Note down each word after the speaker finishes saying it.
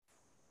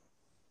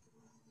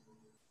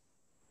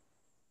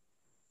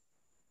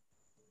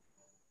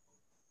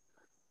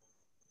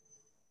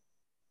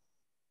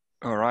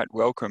All right,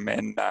 welcome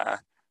and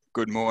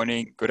good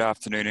morning, good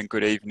afternoon, and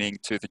good evening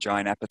to the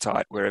Giant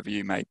Appetite, wherever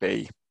you may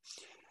be.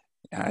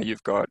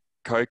 You've got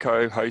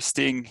Coco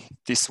hosting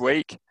this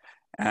week,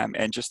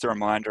 and just a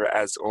reminder,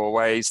 as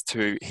always,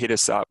 to hit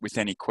us up with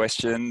any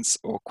questions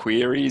or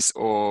queries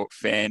or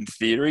fan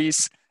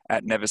theories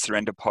at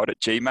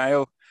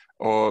neversurrenderpod@gmail,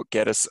 or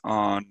get us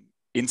on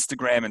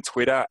Instagram and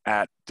Twitter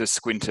at The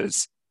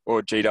Squinters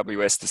or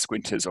GWS The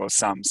Squinters, or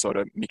some sort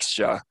of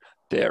mixture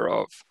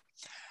thereof.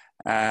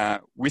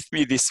 With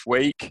me this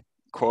week,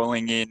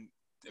 calling in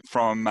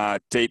from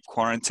deep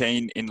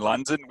quarantine in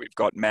London, we've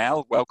got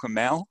Mal. Welcome,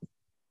 Mal.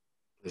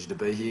 Pleasure to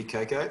be here,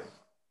 Coco.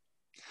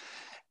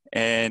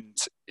 And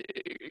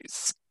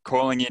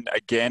calling in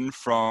again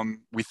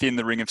from within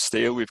the Ring of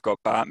Steel, we've got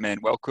Bartman.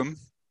 Welcome.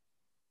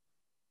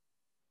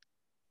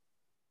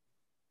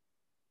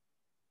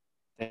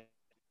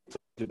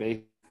 To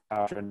be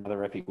after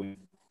another epic win.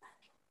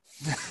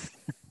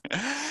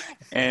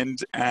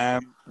 And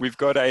we've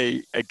got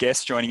a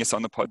guest joining us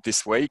on the pod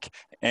this week,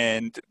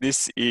 and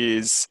this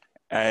is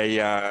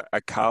a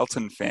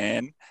Carlton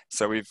fan.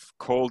 So we've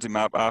called him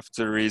up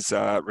after he's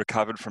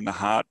recovered from the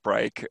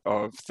heartbreak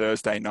of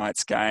Thursday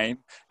night's game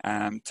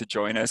to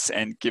join us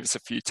and give us a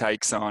few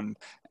takes on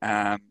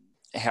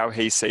how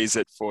he sees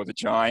it for the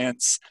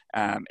Giants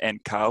and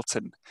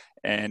Carlton.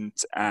 And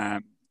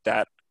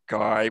that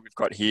guy we've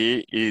got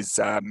here is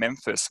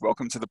Memphis.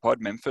 Welcome to the pod,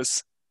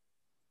 Memphis.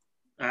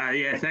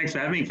 Yeah, thanks for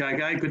having me,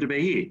 Coco. Good to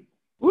be here.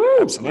 Woo!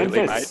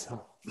 Absolutely, Memphis.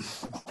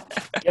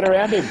 Mate. Get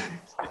around him.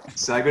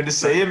 So good to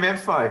see you,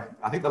 Mempho.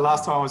 I think the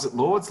last time I was at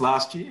Lord's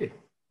last year.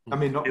 I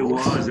mean, not It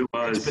Lord's.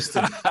 was.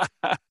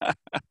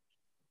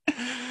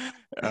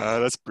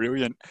 That's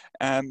brilliant.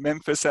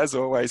 Memphis, as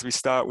always, we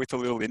start with a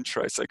little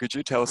intro. So could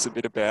you tell us a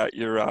bit about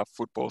your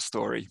football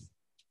story?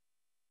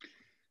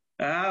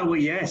 Well,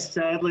 yes,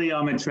 sadly,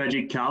 I'm a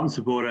tragic Carlton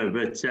supporter,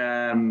 but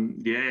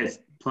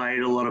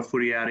played a lot of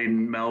footy out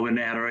in Melbourne,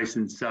 outer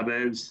eastern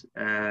suburbs,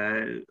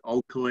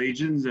 old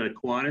collegians at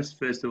Aquinas,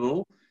 first of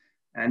all.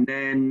 And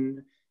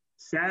then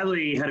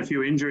sadly had a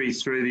few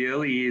injuries through the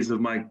early years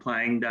of my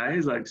playing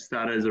days, like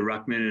started as a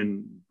ruckman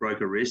and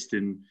broke a wrist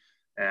and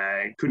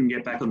couldn't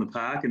get back on the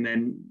park, and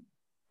then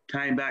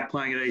came back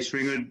playing at East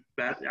Ringwood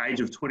about the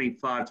age of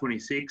 25,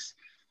 26,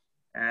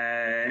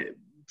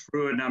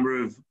 through a number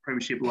of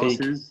premiership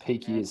losses.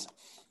 Peak years.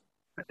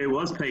 It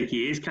was peak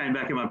years, came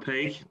back at my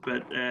peak,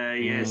 but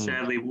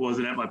sadly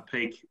wasn't at my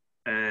peak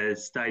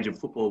stage of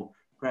football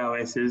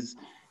prowesses.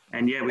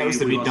 And yeah, that was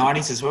the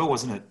mid-90s as well,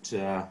 wasn't it,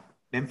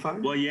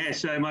 Mempho? Well, yeah,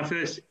 so my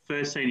first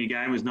senior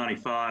game was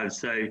 95,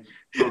 so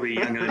probably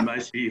younger than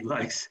most of you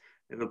blokes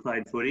ever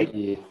played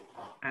footy.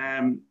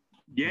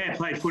 Yeah.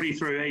 Played footy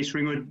through East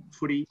Ringwood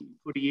footy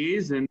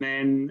years, and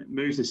then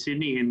moved to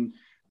Sydney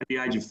at the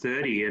age of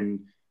 30, and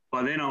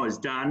by then I was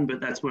done,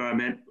 but that's where I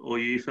met all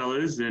you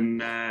fellas,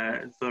 and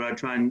thought I'd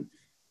try and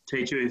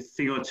teach you a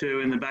thing or two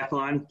in the back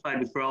line. Played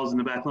with Rolls in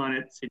the back line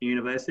at Sydney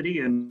University,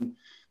 and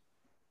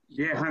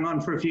hung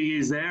on for a few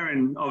years there,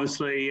 and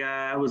obviously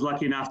was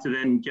lucky enough to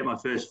then get my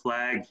first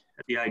flag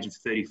at the age of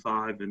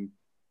 35, and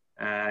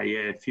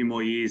a few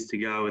more years to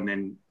go, and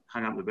then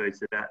hung up the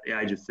boots at the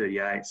age of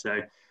 38.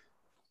 So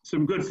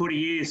some good footy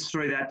years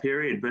through that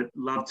period, but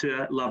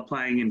love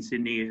playing in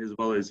Sydney as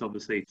well as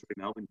obviously through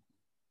Melbourne.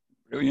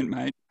 Brilliant,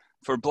 mate.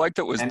 For a bloke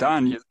that was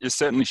done, you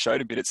certainly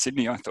showed a bit at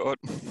Sydney, I thought.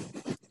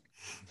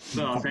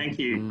 Well, thank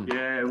you.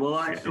 Yeah, well,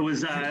 it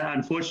was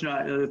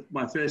unfortunate.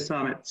 My first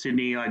time at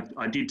Sydney,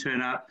 I did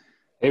turn up.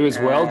 It was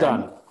well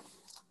done.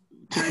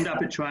 Turned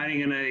up at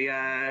training in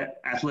a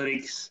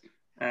athletics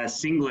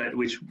singlet,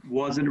 which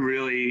wasn't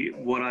really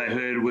what I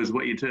heard was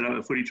what you turn up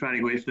at footy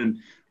training with, and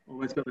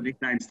almost got the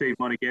nickname Steve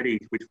Monaghetti,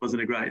 which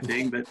wasn't a great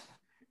thing. But,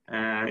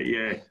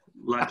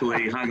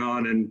 luckily hung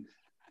on and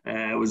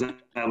was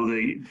able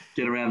to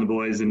get around the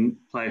boys and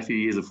play a few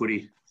years of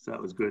footy, so that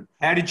was good.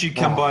 How did you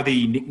come by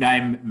the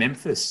nickname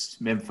Memphis,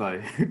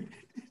 Mempho?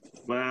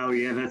 Well,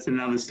 yeah, that's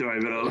another story,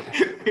 but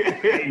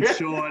in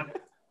short,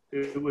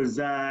 it was,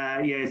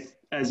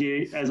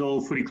 as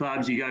all footy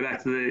clubs, you go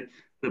back to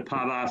the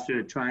pub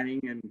after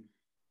training and,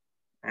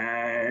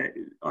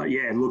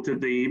 looked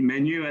at the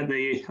menu at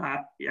the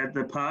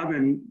pub,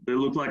 and it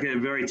looked like a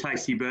very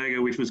tasty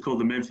burger, which was called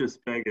the Memphis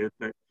burger,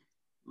 but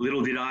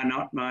little did I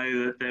not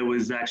know that there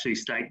was actually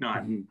steak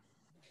night, and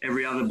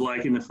every other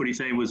bloke in the footy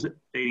team was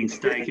eating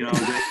steak and I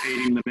was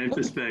eating the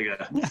Memphis burger.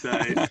 So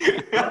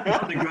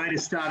not the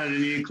greatest start at a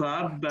new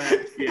club,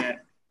 but yeah,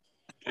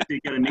 I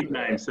did get a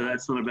nickname, so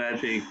that's not a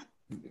bad thing.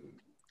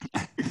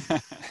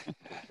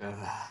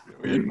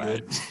 Brilliant,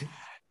 mate.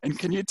 And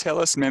can you tell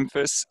us,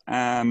 Memphis,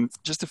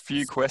 just a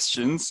few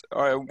questions.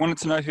 I wanted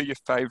to know who your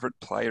favourite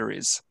player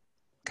is,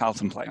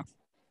 Carlton player.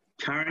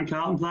 Current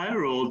Carlton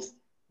player or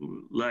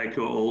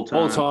all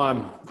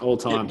time? All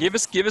time. Yeah,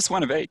 give us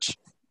one of each.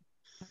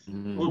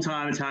 All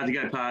time, it's hard to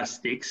go past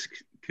Sticks,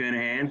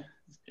 Kernahan,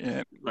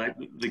 like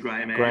the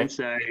great man. Great.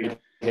 So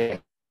Yeah.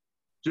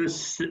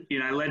 just,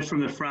 led from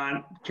the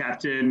front,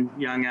 captain,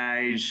 young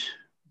age,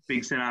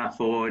 big centre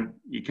forward.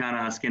 You can't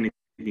ask anything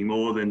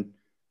more than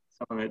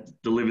someone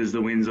that delivers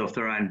the wins off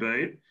their own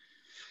boot.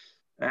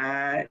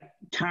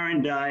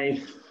 Current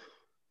day,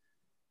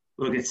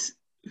 look,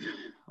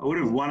 I would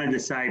have wanted to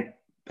say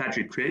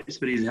Patrick Cripps,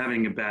 but he's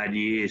having a bad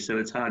year, so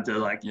it's hard to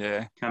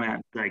come out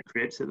and say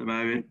Cripps at the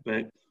moment.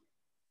 But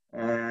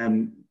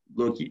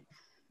look,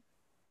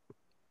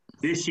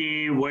 this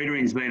year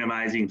Wiedering's been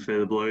amazing for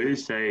the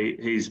Blues, so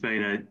he's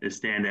been a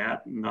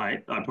standout. And I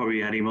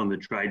probably had him on the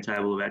trade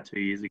table about 2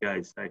 years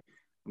ago, so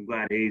I'm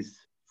glad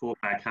he's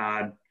fought back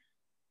hard.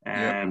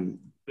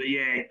 But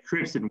yeah,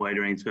 Cripps and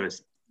Wiedering's got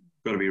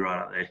to be right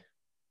up there.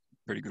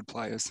 Pretty good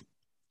players.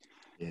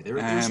 Yeah,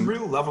 there's some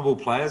real lovable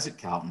players at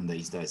Carlton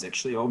these days,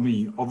 actually. I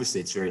mean,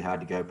 obviously it's very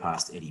hard to go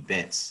past Eddie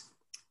Betts.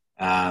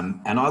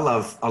 And I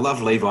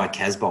love Levi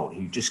Casbolt,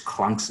 who just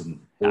clunks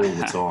them all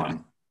the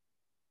time.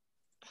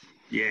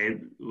 Yeah,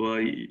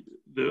 well,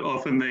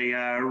 often the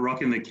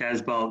Rockin' the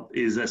Casbolt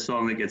is a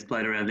song that gets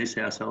played around this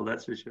household,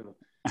 that's for sure.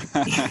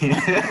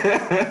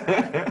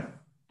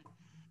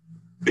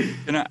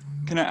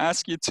 Can I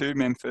ask you too,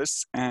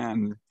 Memphis,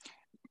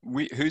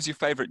 who's your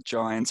favourite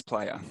Giants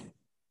player?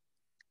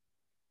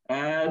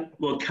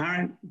 Well,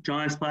 current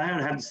Giants player,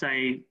 I'd have to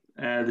say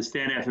the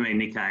standout for me,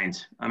 Nick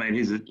Haynes. I mean,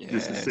 he's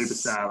just a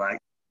superstar,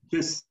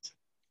 just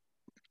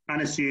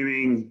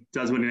unassuming,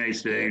 does what he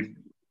needs to do.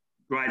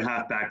 Great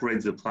halfback,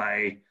 reads the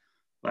play.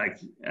 I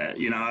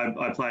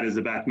played as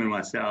a backman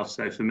myself,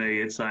 so for me,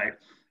 it's like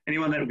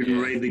anyone that can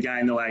read the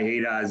game the way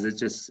he does,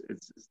 it's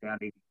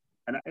astounding.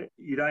 And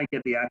you don't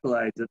get the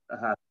accolades at the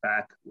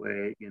halfback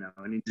where,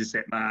 an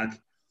intercept mark.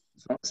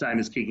 It's not the same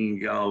as kicking a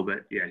goal,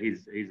 but yeah,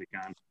 he's a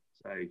gun.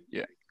 So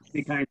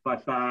Nick Haynes by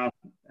far.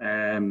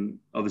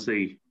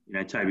 Obviously,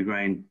 Toby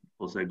Green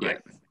also great.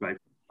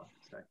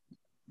 So.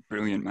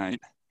 Brilliant,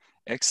 mate.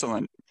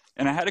 Excellent.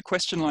 And I had a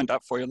question lined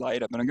up for you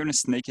later, but I'm going to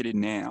sneak it in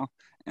now.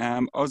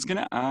 I was going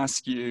to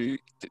ask you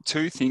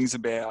two things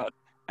about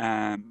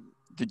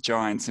the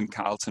Giants and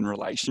Carlton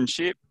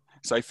relationship.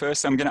 So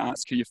first, I'm going to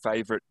ask who your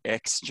favourite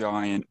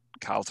ex-Giant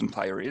Carlton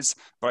player is.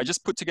 But I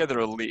just put together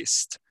a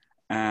list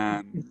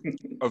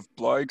of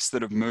blokes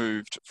that have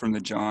moved from the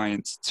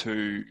Giants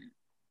to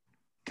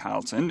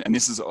Carlton, and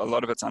this is a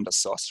lot of it's under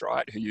Sauce,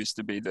 right? Who used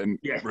to be the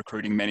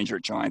recruiting manager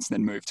at Giants and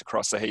then moved to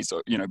Cross. So he's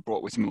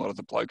brought with him a lot of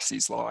the blokes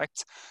he's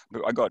liked.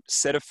 But I got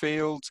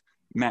Setterfield,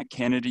 Matt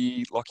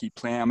Kennedy, Lockie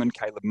Plowman,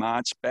 Caleb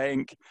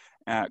Marchbank,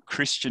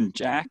 Christian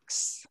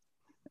Jacks,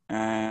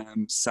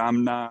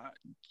 Sumner,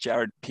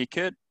 Jared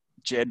Pickett,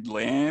 Jed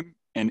Lamb,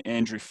 and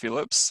Andrew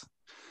Phillips,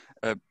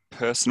 a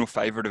personal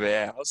favourite of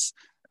ours.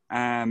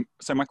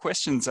 So my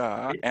questions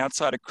are,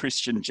 outside of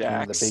Christian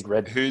Jacks, the big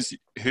red. who's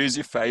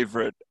your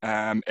favourite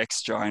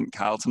ex-Giant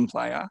Carlton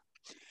player?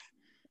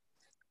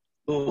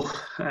 Look,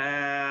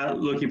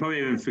 you probably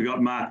even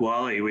forgot Mark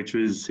Wiley, he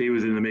was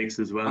in the mix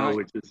as well,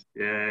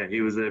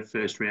 he was a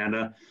first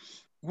rounder.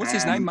 What's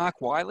his name,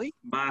 Mark Wiley?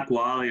 Mark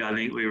Wiley, I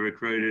think we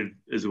recruited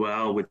as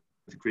well with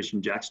the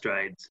Christian Jacks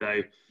trade.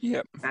 So,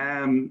 we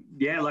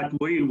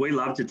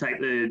love to take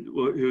who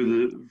were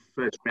the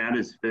first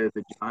rounders for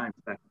the Giants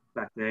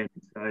back then.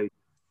 So,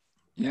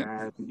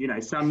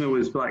 Sumner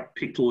was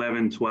picked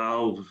 11,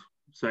 12.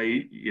 So,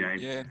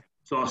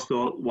 Sauce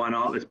thought, why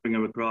not? Let's bring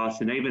them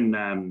across. And even,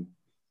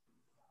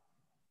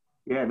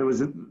 they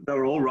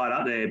were all right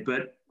up there.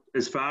 But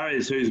as far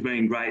as who's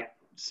been great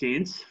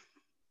since,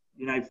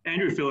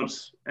 Andrew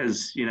Phillips,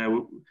 as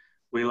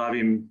we love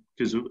him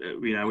because,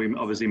 we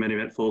obviously met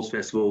him at Falls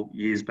Festival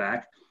years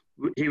back.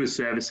 He was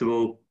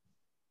serviceable.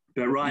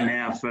 But right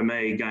now, for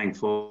me, going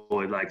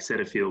forward,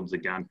 Setterfield's a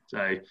gun.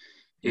 So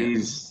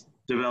he's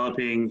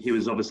developing. He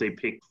was obviously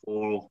picked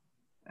 4.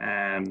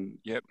 And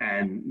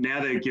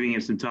now they're giving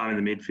him some time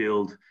in the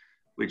midfield,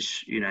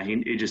 which,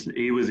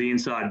 he was the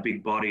inside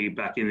big body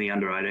back in the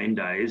under-18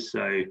 days.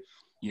 So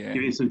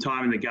giving some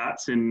time in the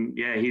guts. And,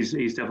 he's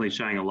definitely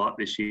showing a lot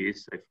this year.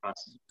 So for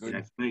us,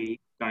 for me,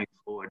 going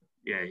forward,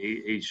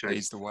 he shows.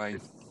 He's the way.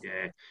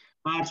 Yeah.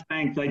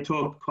 Marchbank, they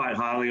talk quite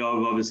highly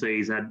of. Obviously,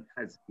 he's had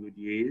some good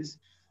years.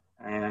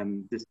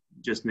 This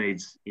just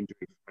needs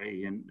injury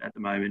free, and at the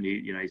moment,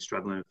 he's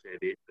struggling a fair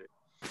bit. But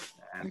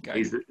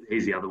he's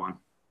the other one.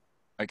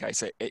 Okay,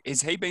 so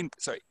has he been?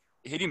 So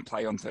he didn't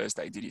play on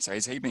Thursday, did he? So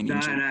has he been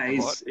injured?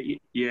 No.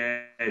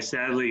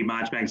 Sadly,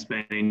 Marchbank's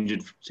been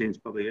injured since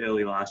probably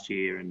early last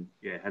year, and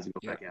hasn't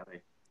got back out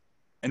there.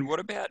 And what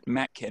about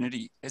Matt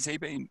Kennedy? How's he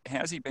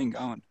been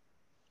going?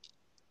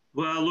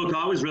 Well, look,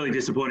 I was really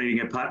disappointed he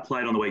didn't get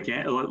played on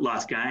the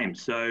last game.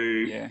 So,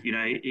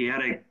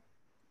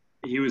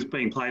 he was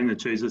being played in the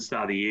twos at the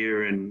start of the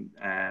year and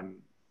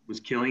was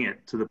killing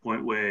it to the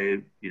point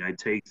where,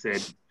 Teague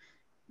said,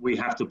 we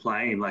have to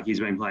play him. He's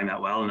been playing that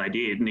well, and they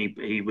did. And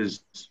he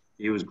was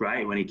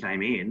great when he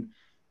came in.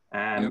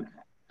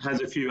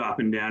 Has a few up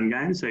and down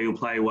games, so he'll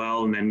play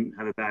well and then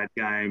have a bad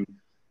game.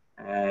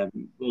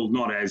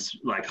 Not as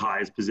high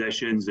as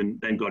possessions, and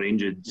then got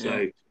injured. Yeah.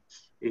 So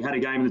he had a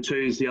game in the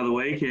twos the other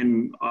week,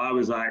 and I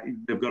was like,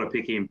 they've got to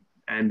pick him.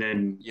 And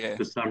then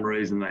for some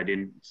reason they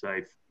didn't.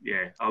 So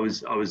I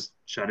was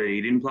shuttered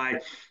he didn't play,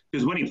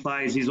 because when he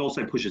plays, he's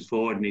also pushes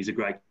forward and he's a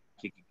great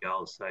kicker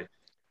goals. So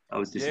I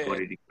was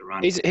disappointed he could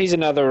run. He's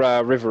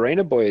another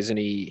Riverina boy, isn't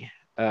he?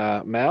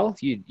 Mal,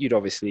 you'd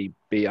obviously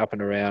be up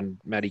and around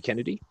Matty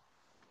Kennedy.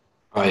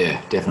 Oh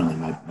yeah, definitely,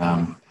 mate.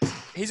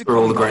 He's a Where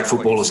all the great Columbine boy,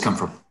 footballers isn't come he?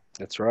 from.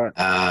 That's right.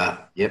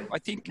 Yep. I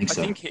think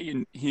so.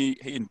 he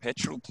and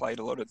Petrel played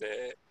a lot of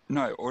their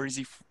or is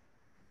he?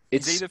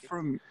 He's It's either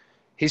from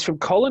he's from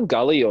Colin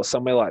Gully or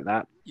somewhere like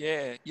that.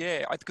 yeah.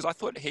 Because I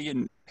thought he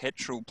and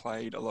Petrel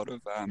played a lot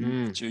of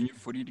junior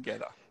footy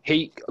together.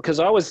 Because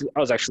I was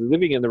actually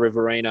living in the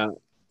Riverina,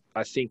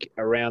 I think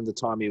around the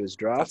time he was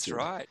drafted. That's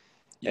right.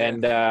 Yeah.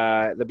 And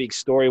the big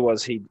story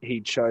was he'd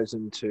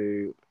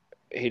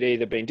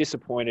either been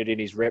disappointed in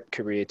his rep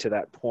career to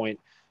that point,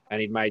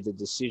 and he'd made the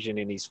decision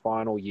in his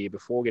final year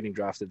before getting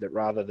drafted that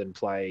rather than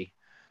play,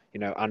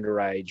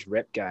 underage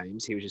rep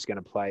games, he was just going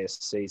to play a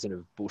season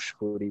of bush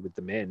footy with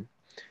the men.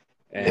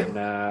 And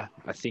I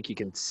think you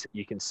can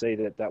see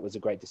that was a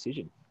great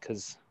decision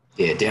because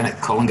down at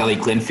Colin Gully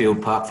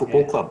Glenfield Park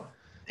Football Club.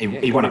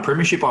 He won a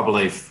premiership, I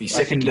believe. His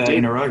second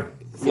in a row,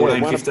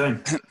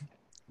 14-15.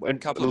 And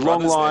couple of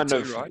long line there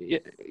of too,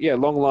 right?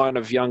 long line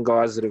of young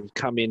guys that have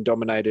come in,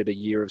 dominated a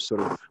year of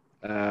sort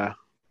of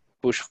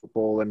bush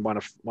football and won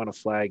a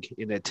flag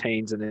in their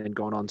teens, and then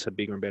gone on to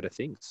bigger and better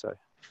things. So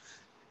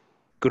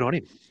good on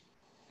him.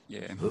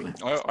 Yeah,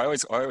 I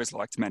always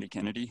liked Matty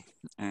Kennedy.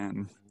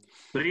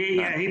 But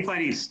he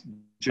played his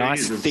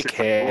juniors Nice thick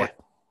hair. Forward.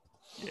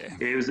 Yeah,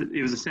 he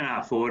was a centre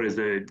half forward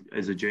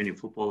as a junior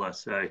footballer.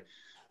 So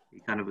he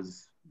kind of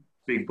was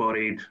big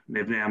bodied.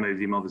 They've now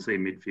moved him obviously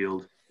in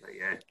midfield. But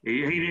yeah,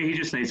 he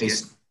just needs to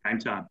get game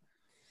time.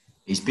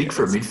 He's big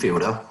for a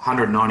midfielder,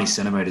 190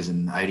 centimetres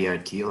and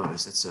 88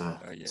 kilos. That's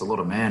a lot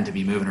of man to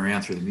be moving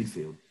around through the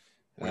midfield.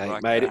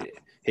 Mate,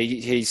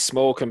 he's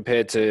small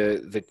compared to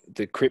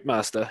the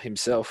Cripmaster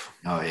himself.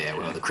 Oh yeah,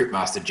 well the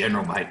Cripmaster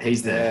General, mate.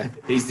 He's the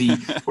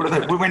what are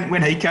they,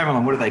 when he came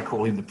along, what do they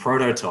call him? The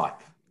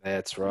prototype.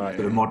 That's right.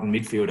 But a modern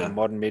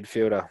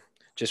midfielder.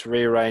 Just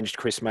rearranged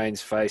Chris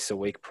Main's face a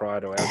week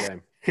prior to our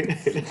game.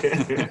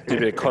 Did a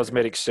bit of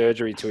cosmetic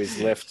surgery to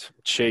his left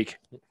cheek.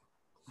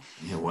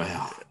 Yeah,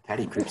 wow.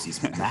 Paddy Cripps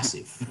is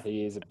massive.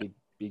 He is a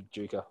big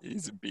juker.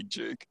 He's a big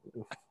juke.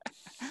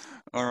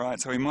 All right,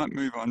 so we might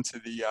move on to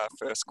the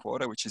first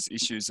quarter, which is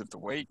issues of the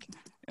week.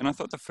 And I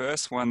thought the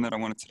first one that I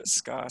wanted to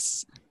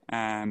discuss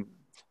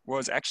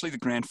was actually the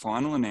grand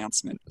final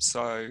announcement.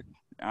 So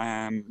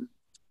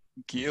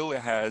Gil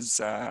has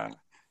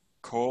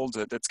called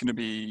it. That's going to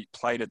be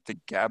played at the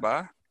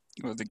Gabba,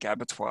 or the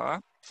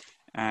Gabatoire,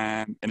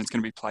 and it's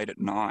going to be played at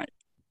night.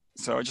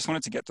 So I just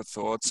wanted to get the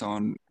thoughts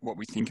on what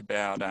we think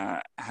about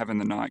having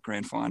the night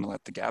grand final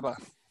at the Gabba.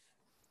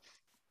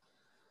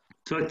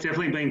 So it's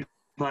definitely being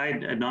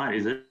played at night,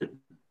 is it?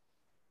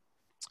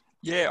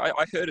 Yeah,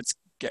 I heard it's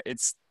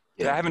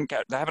they haven't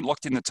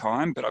locked in the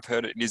time, but I've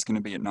heard it is going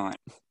to be at night.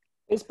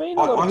 There's been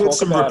a lot of I heard talk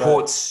some about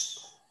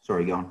reports.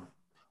 Sorry, go on.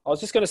 I was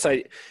just going to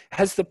say,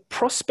 has the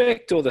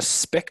prospect or the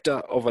spectre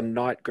of a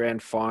night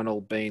grand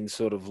final been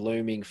sort of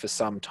looming for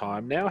some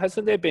time now?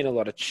 Hasn't there been a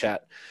lot of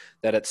chat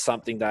that it's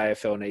something the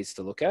AFL needs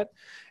to look at?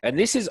 And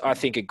this is, I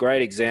think, a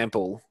great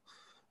example.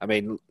 I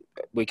mean,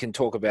 we can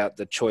talk about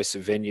the choice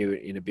of venue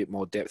in a bit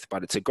more depth,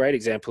 but it's a great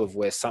example of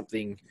where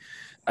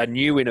a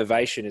new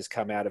innovation has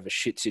come out of a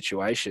shit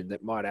situation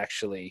that might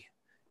actually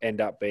end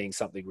up being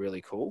something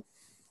really cool.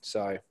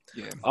 So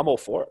I'm all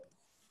for it.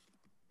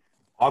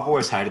 I've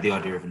always hated the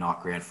idea of a night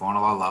grand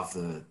final. I love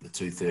the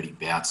 2:30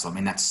 bounce. I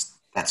mean, that's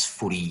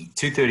footy.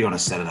 2:30 on a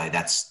Saturday.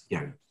 That's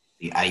the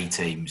A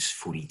team's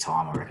footy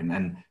time, I reckon.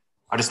 And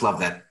I just love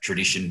that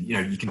tradition.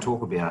 You can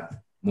talk about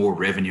more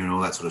revenue and all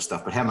that sort of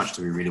stuff, but how much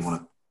do we really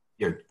want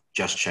to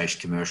just chase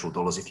commercial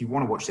dollars? If you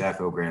want to watch the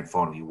AFL grand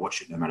final, you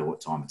watch it no matter what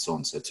time it's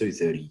on. So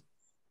 2:30,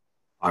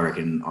 I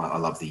reckon. I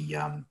love the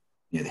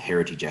the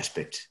heritage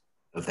aspect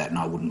of that, and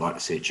I wouldn't like to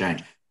see it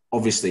change.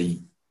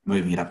 Obviously,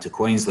 moving it up to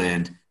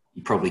Queensland,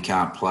 you probably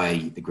can't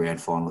play the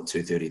grand final at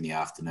 2:30 in the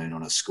afternoon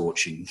on a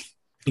scorching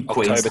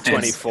October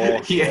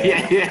 24th.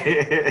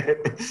 Yeah.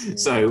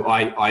 So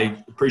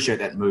I appreciate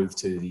that move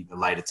to the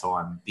later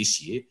time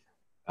this year.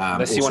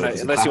 Unless you want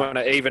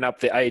to even up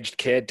the aged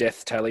care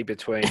death tally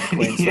between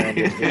Queensland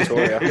and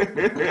Victoria.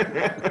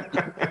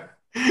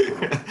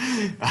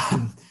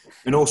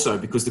 And also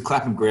because the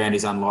Clapham Ground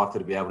is unlikely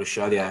to be able to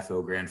show the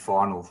AFL grand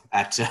final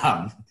at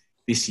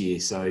this year.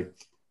 So,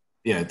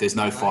 there's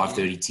no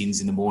 5:30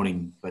 tins in the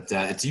morning, but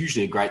it's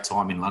usually a great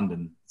time in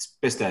London. It's the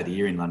best day of the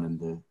year in London,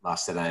 the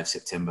last Saturday of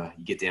September.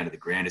 You get down to the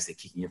ground as they're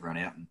kicking everyone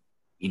out, and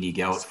in you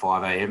go at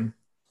 5 a.m.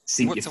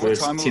 Sink your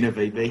first tin of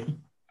VB.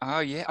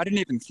 Oh, yeah. I didn't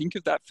even think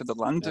of that for the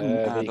London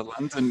the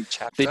London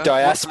chapter. The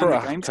diaspora,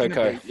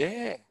 Coco.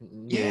 Yeah.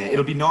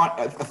 It'll be night.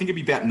 I think it'll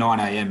be about 9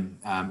 a.m.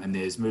 And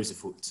there's moves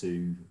afoot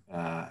to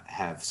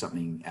have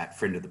something at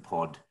friend of the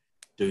pod,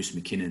 Deuce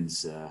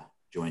McKinnon's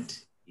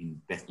joint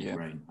in Bethnal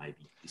Green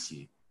maybe this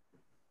year.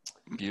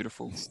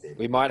 Beautiful.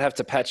 We might have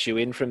to patch you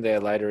in from there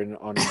later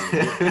on.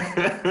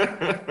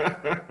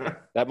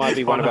 That might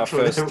be one of our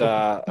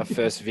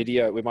first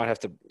video. We might have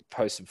to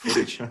post some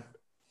footage.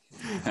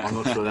 I'm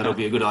not sure that'll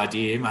be a good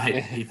idea,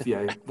 mate. If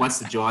once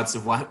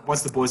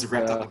the boys have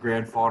wrapped up the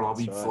grand final, I'll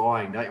be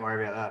flying. Don't you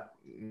worry about that.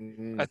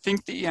 I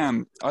think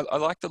I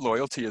like the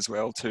loyalty as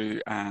well to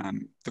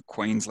the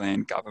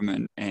Queensland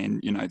government and,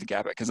 the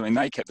Gabba, because, I mean,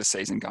 they kept the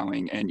season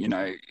going and,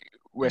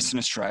 Western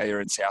Australia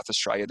and South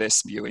Australia, they're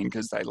spewing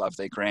because they love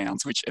their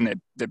grounds, and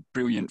they're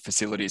brilliant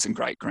facilities and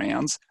great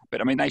grounds.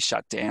 But I mean, they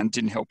shut down,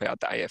 didn't help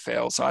out the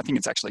AFL. So I think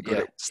it's actually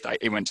good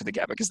it went to the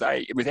Gabba, because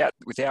without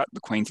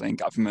the Queensland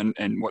government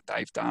and what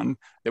they've done,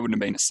 there wouldn't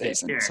have been a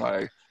season. Yeah.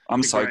 So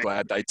I'm so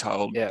glad they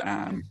told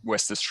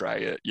West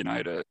Australia,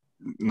 to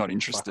not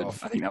interested. I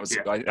think that was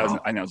I think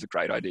that was a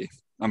great idea.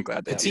 I'm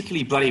glad they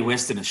particularly bloody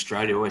Western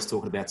Australia, always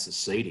talking about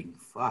seceding.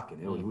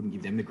 Fucking hell, you wouldn't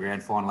give them the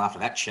grand final after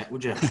that chat,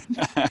 would you?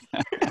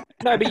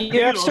 No, but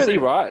you're absolutely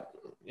right,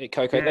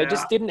 Coco. Yeah. They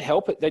just didn't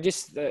help it. They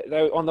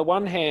on the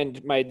one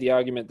hand made the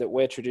argument that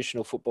we're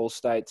traditional football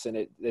states and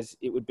it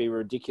would be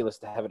ridiculous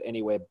to have it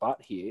anywhere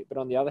but here. But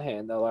on the other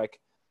hand, they're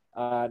like,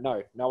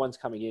 no one's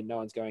coming in, no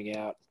one's going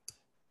out.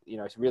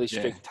 It's really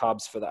strict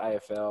hubs for the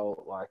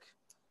AFL. Like,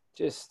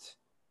 just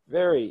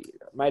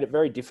made it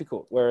very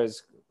difficult.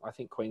 Whereas I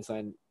think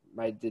Queensland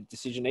made the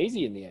decision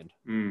easy in the end.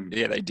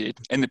 Yeah, they did.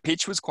 And the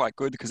pitch was quite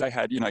good because they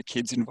had,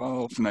 kids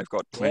involved and they've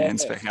got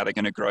plans for how they're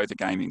going to grow the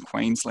game in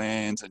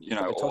Queensland. And, they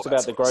talked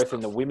about the growth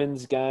in the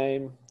women's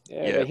game.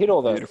 Yeah, they hit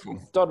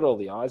dotted all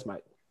the I's,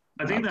 mate.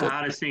 I think the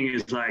hardest thing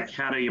is, like,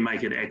 how do you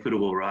make it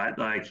equitable, right?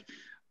 Like,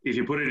 if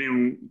you put it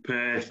in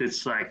Perth,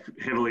 it's like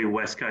heavily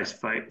West Coast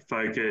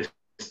focused.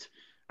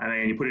 I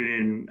mean, you put it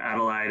in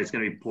Adelaide, it's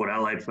going to be Port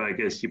Adelaide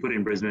focused. You put it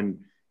in Brisbane,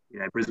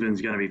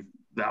 Brisbane's going to be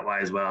that way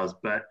as well.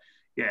 But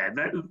yeah,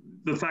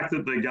 the fact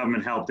that the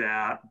government helped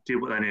out,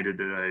 did what they needed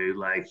to do,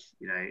 like,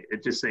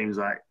 it just seems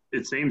fair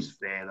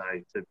though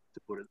to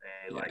put it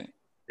there. Like,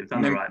 they've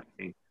done the right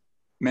thing.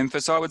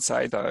 Memphis, I would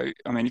say though,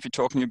 I mean, if you're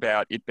talking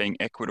about it being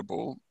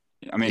equitable,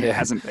 I mean, it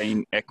hasn't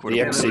been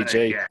equitable. The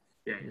MCG.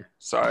 Yeah.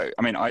 So,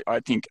 I mean, I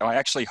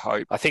actually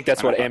hope. I think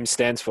that's what M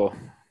stands for.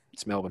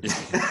 It's Melbourne.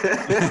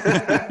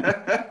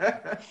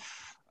 I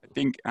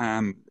think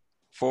I'm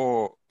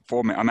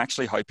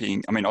actually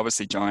hoping, I mean,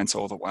 obviously Giants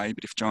all the way,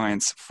 but if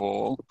Giants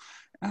fall,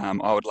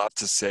 I would love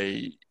to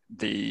see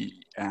the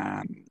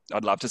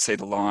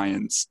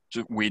Lions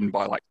win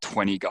by like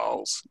 20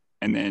 goals.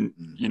 And then,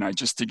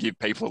 just to give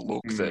people a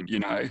look that,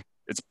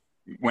 it's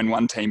when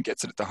one team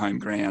gets it at the home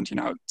ground,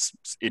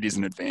 it is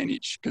an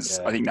advantage, because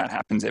I think that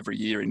happens every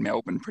year in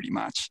Melbourne pretty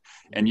much.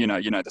 And,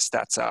 the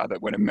stats are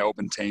that when a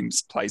Melbourne team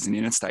plays an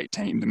interstate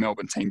team, the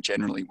Melbourne team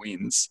generally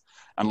wins,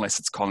 unless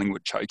it's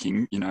Collingwood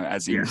choking,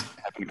 as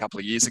happened a couple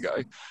of years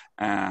ago,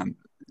 or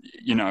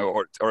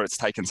it's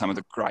taken some of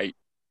the great,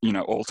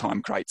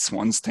 all-time great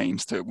Swans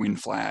teams to win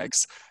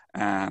flags.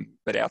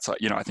 But outside,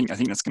 I think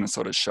that's going to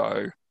sort of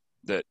show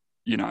that,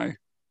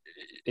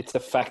 it's a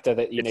factor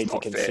that you need to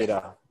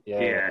consider.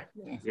 Fair.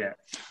 Yeah.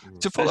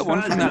 To follow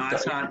on from that, I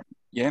was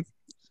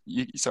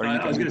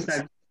going to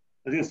say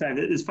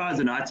that as far as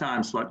the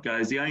nighttime slot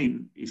goes, the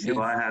only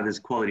issue I have is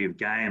quality of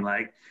game.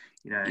 Like,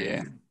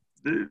 the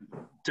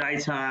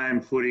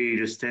daytime footy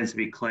just tends to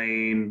be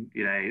clean.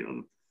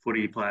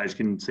 Footy players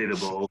can see the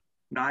ball.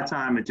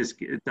 Nighttime, it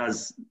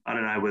does. I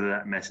don't know whether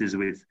that messes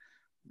with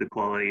the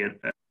quality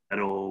at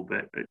all,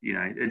 but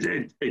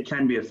it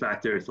can be a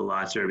factor if the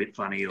lights are a bit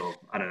funny, or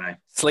I don't know.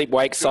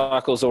 Sleep-wake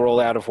cycles are all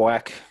out of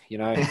whack.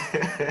 You're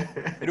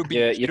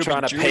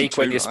trying to peak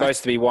when you're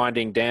supposed to be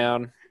winding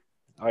down.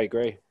 I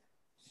agree.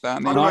 But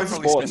night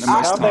sports,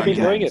 how have they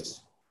been doing it?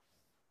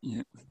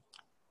 Yeah,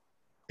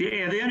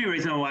 the only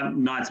reason I want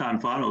nighttime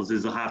finals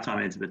is the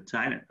halftime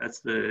entertainment.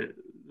 That's the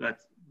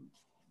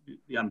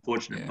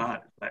unfortunate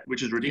part,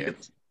 which is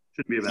ridiculous.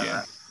 Shouldn't be about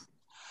that.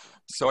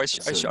 So I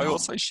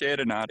also shared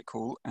an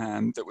article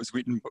that was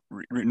written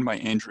by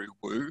Andrew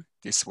Wu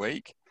this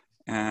week,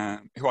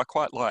 who I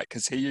quite like,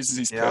 because he uses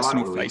his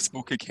personal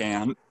Facebook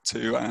account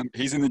to.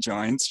 He's in the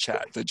Giants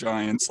chat. The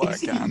Giants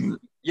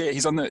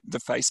he's on the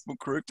Facebook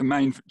group, the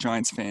main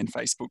Giants fan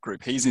Facebook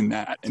group. He's in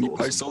that, and he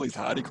posts all his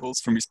articles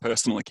from his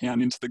personal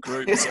account into the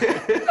group. So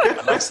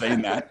I love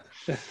seeing that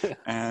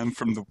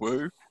from the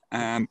Wu.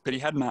 But he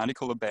had an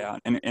article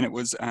about, and it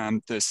was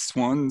the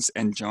Swans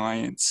and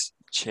Giants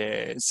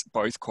chairs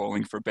both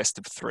calling for a best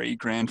of 3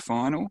 grand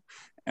final.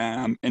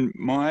 And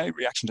my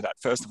reaction to that,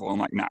 first of all, I'm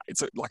like, nah,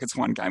 it's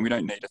one game. We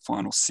don't need a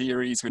final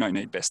series. We don't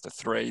need best of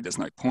 3. There's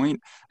no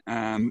point.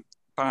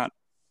 But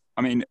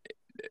I mean,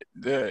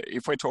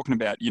 if we're talking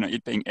about,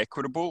 it being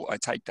equitable, I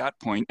take that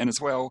point. And as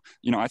well,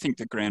 I think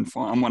the grand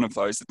final, I'm one of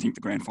those that think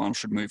the grand final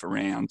should move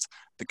around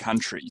the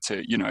country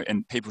to,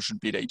 and people should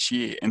bid each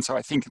year. And so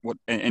I think we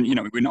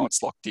know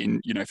it's locked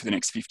in, for the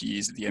next 50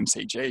 years of the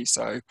MCG.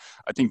 So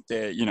I think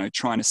they're,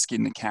 trying to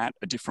skin the cat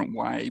a different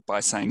way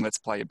by saying, let's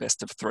play a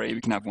best of 3.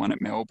 We can have 1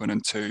 at Melbourne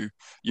and 2,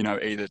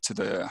 either to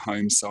the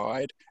home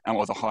side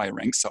or the higher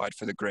ranked side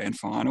for the grand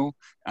final.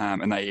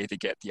 And they either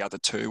get the other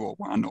 2 or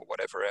 1 or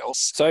whatever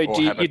else. So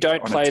you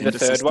don't play the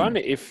third one?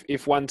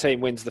 If one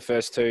team wins the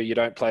first 2, you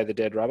don't play the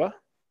dead rubber?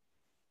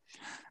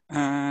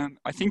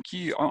 I think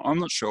I'm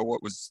not sure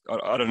what was.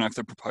 I don't know if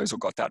the proposal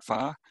got that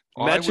far,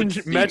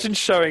 Imagine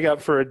showing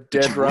up for a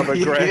dead rubber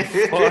grand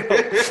final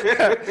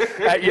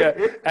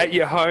at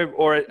your home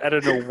or at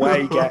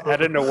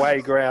an away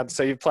ground.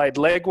 So you played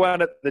leg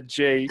 1 at the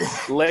G,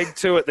 leg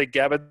 2 at the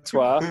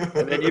Gabatoir,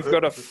 and then you've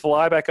got to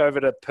fly back over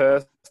to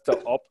Perth to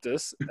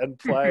Optus and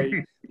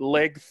play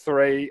leg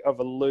 3 of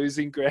a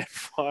losing grand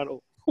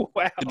final.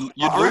 Wow!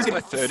 You'd lose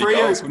by 30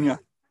 goals, wouldn't you?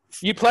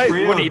 You play.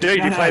 What do? You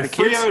play the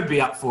kids? Freo would be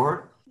up for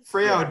it.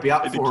 Freo would be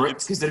up for it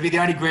because it'd be the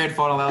only grand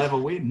final they'll ever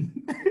win.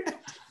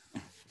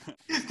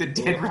 The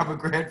dead rubber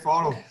grand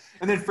final.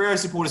 And then Freo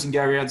supporters can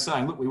go around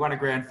saying, look, we won a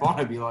grand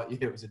final. Be like, yeah,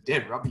 it was a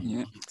dead rubber.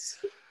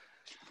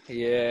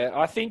 Yeah,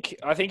 I think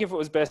if it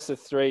was best of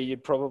 3,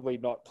 you'd probably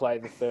not play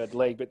the third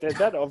leg. But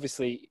that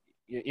obviously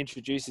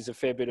introduces a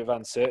fair bit of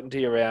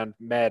uncertainty around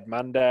Mad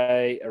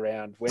Monday,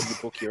 around when you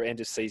book your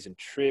end-of-season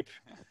trip.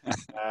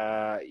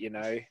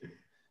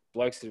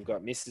 Blokes that have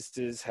got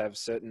mistresses have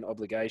certain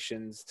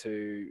obligations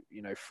to,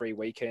 free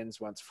weekends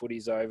once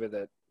footy's over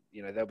that,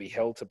 they'll be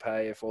held to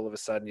pay if all of a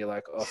sudden you're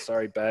like, oh,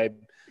 sorry, babe.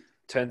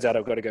 Turns out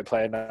I've got to go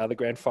play another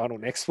grand final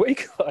next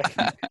week.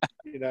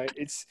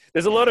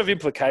 There's a lot of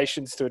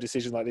implications to a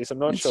decision like this. I'm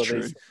not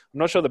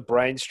sure the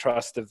brains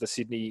trust of the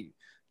Sydney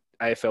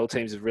AFL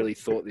teams have really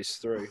thought this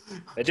through.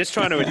 They're just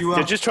trying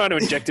to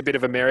inject a bit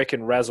of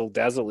American razzle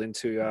dazzle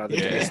into the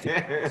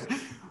domestic.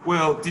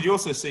 Well, did you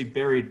also see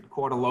buried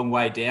quite a long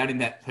way down in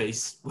that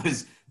piece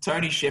was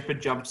Tony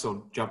Shepherd jumped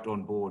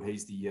on board.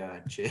 He's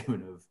the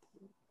chairman of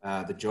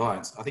the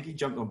Giants. I think he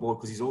jumped on board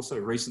because he's also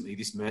recently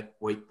this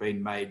week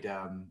been made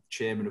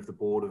chairman of the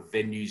board of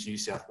Venues New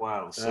South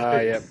Wales. So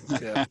yeah.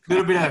 A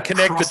little bit of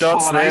connect the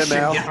dots there,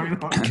 Mal.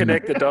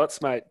 Connect the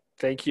dots, mate.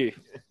 Thank you.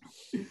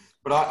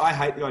 But I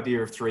hate the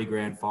idea of 3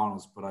 grand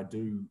finals, but I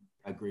do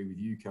agree with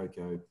you,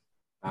 Coco,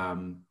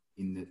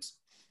 in that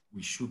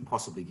we should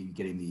possibly be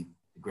getting the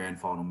grand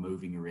final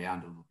moving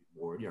around a little bit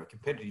more.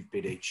 Competitive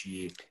bid each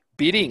year.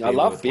 Bidding. I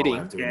love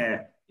bidding.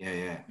 Yeah.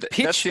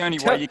 That's the only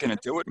way you're going to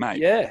do it, mate.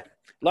 Yeah.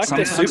 Like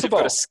the Super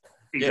Bowl.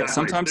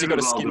 Sometimes you've got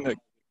to skin the...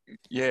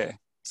 Yeah.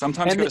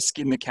 Sometimes you've got to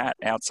skin the cat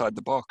outside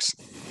the box.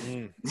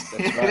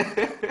 That's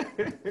right.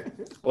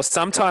 Or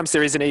sometimes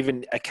there isn't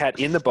even a cat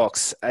in the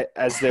box,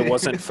 as there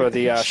wasn't for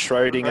the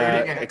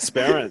Schrödinger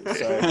experiment.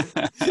 So,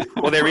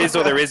 or there is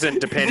or there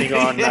isn't, depending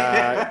on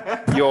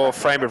your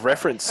frame of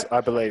reference,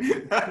 I believe.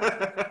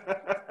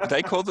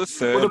 They call the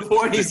third... Well, the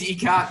point is you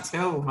can't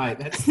tell, mate.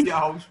 That's the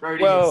whole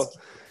Schrödinger. Well,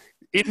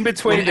 in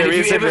between there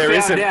is and there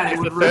isn't.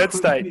 It's the third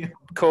state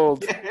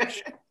called...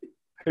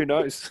 Who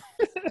knows?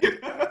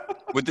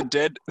 With the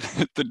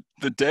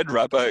dead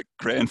rubber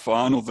grand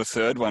final, the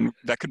third one,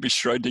 that could be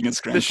Schrödinger's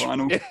grand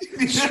final. Yeah,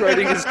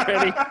 Schrödinger's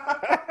granny.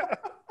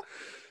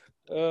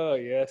 Oh,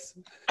 yes.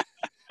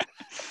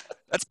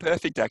 That's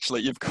perfect,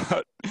 actually. You've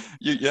got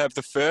you have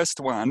the first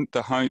one,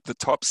 the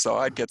top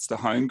side gets the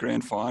home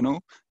grand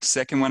final,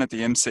 second one at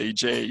the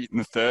MCG, and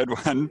the third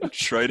one,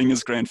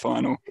 Schrödinger's grand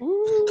final.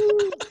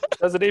 Ooh,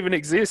 does it even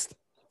exist?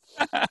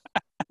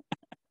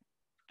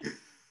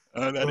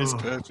 Oh, that is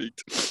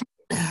perfect.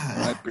 All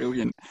right,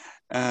 brilliant.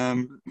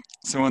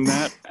 So on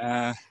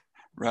that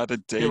rather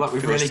deep, I feel like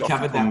we've really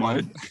covered that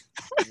one.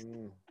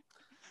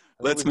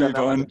 Let's move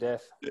on.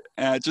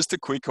 Just a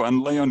quick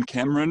one. Leon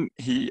Cameron,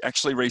 he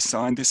actually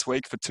re-signed this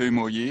week for 2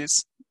 more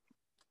years.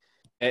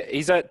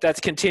 That's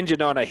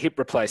contingent on a hip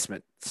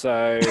replacement.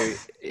 So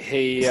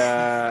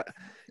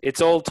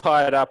it's all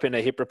tied up in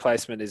a hip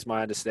replacement, is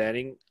my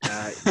understanding.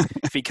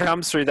 If he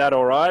comes through that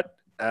all right,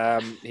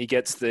 he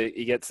gets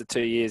the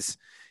 2 years.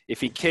 If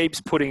he keeps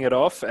putting it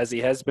off, as he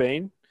has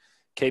been,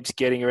 keeps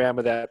getting around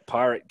with that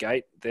pirate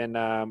gate, then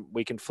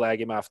we can flag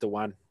him after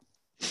 1.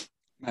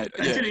 Mate,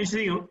 it's an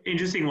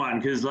interesting one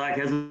because,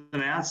 as an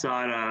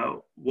outsider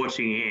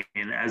watching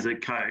in as a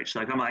coach,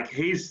 I'm like,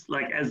 he's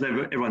as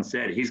everyone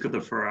said, he's got the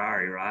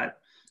Ferrari, right?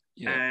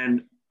 Yeah.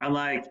 And I'm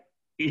like,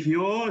 if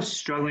you're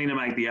struggling to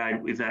make the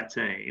 8 with that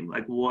team,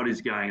 what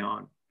is going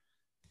on?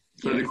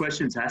 So the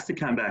questions has to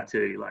come back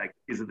to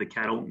is it the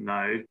cattle?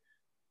 No,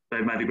 they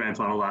made the grand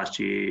final last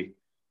year.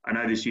 I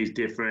know this year's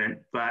different,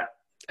 but...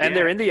 And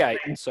they're in the 8,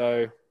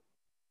 so...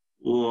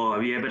 Oh,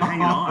 yeah, but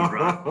hang on,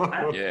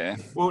 right? Yeah.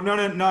 Well,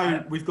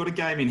 no. We've got a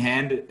game in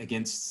hand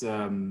against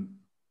one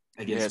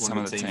of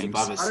the teams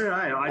above us. I don't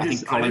know. I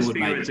just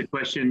figure it's a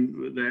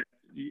question that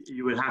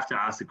you would have to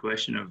ask the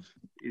question of,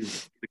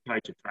 is the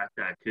coach a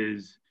factor?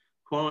 Because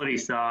quality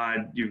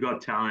side, you've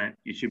got talent.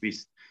 You should be...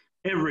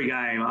 Every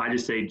game, I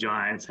just see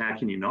Giants. How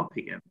can you not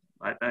pick them?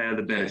 They are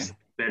the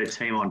better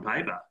team on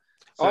paper.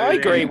 So I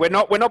agree. We're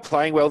not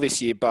playing well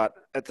this year, but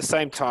at the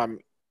same time,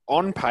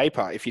 on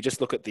paper, if you just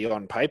look at the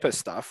on paper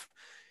stuff,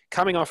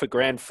 coming off a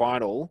grand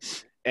final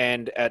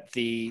and at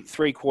the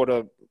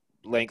 3/4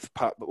 length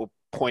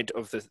point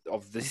of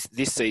this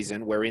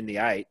season, we're in the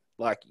 8.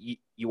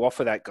 You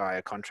offer that guy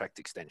a contract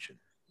extension.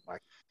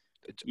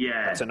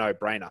 It's a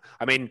no-brainer.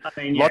 I mean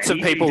lots of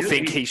people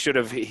think he's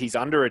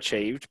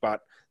underachieved,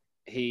 but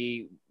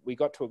we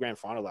got to a grand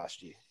final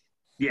last year.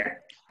 Yeah,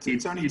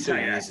 it's only 2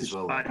 years as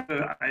well.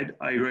 I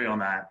agree on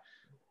that.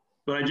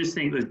 But I just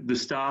think that the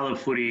style of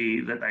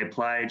footy that they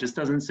play just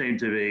doesn't seem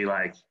to be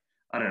I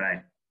don't know.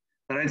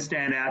 They don't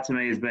stand out to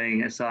me as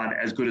being a side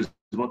as good as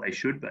what they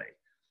should be.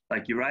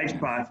 Like your age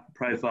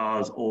profile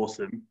is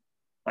awesome.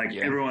 Like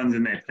everyone's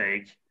in their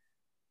peak.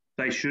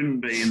 They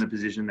shouldn't be in the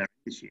position they're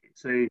in this year.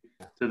 So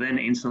to then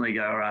instantly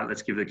go, all right,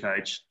 let's give the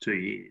coach 2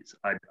 years.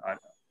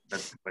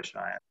 That's the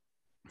question I have.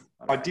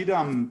 I did.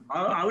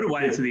 I would have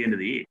waited to the end of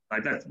the year.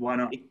 Like that's why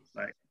not?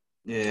 Like,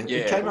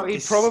 It came up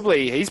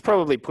he's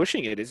probably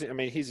pushing it. Is it? I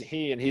mean,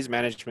 he and his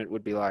management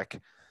would be like,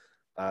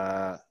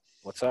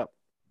 "What's up?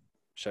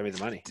 Show me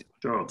the money."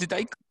 Sure. Did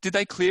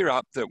they clear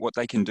up that what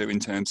they can do in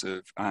terms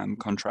of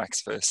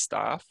contracts for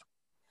staff?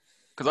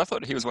 Because I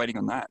thought he was waiting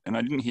on that, and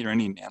I didn't hear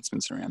any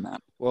announcements around that.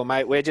 Well,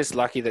 mate, we're just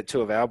lucky that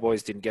 2 of our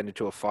boys didn't get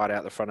into a fight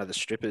out the front of the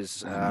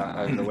strippers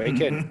over the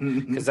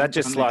weekend, because that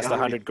just sliced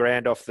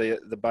 $100,000 off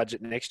the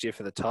budget next year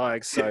for the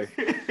Tigers. So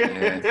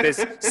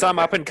there's some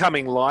up and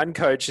coming line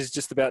coach is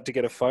just about to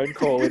get a phone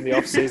call in the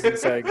off season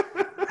saying,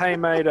 "Hey,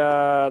 mate,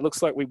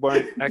 looks like we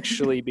won't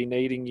actually be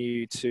needing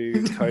you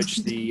to coach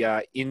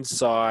the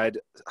inside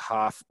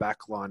half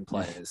back line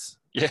players."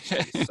 Yeah.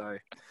 So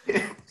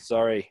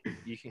sorry.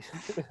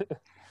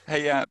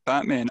 Hey,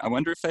 Batman, I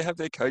wonder if they have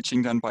their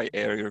coaching done by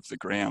area of the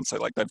ground. So,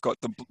 like, they've got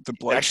the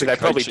bloke. Actually, they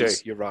probably do.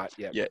 You're right.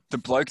 Yeah. Yeah. The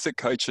bloke that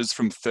coaches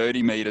from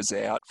 30 metres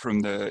out from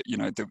the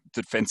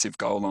defensive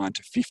goal line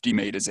to 50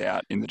 metres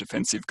out in the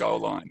defensive goal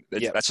line.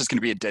 That's just going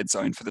to be a dead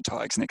zone for the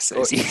Tigers next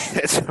season.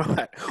 That's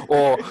right.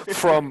 Or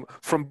from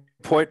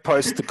point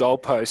post to goal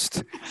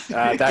post,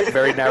 that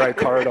very narrow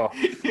corridor.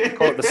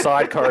 Call it the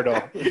side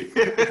corridor.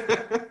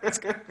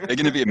 They're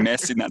going to be a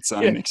mess in that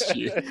zone next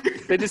year.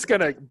 They're just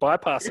going to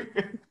bypass it.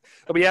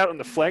 They'll be out on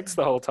the flanks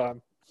the whole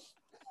time.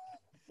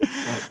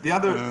 The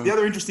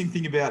other interesting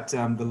thing about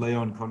the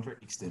Leon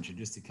contract extension,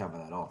 just to cover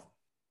that off,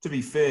 to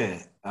be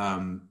fair,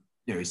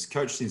 he's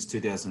coached since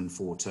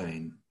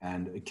 2014,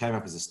 and it came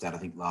up as a stat, I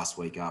think, last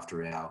week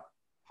after our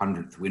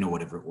 100th win or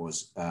whatever it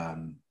was,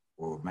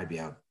 or maybe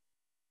our,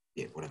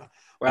 whatever.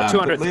 Well,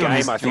 200th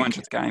game, I think.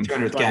 200th game.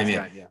 200th game,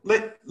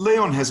 yeah.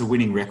 Leon has a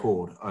winning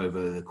record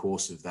over the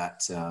course of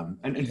that,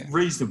 and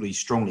reasonably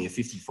strongly, a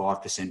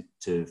 55%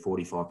 to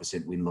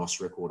 45%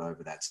 win-loss record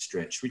over that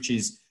stretch, which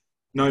is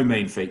no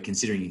mean feat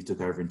considering he took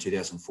over in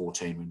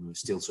 2014 when we were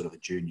still sort of a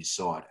junior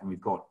side, and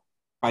we've got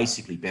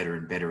basically better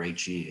and better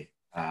each year.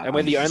 And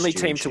we're the only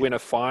team to win a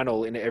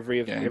final in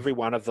every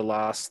one of the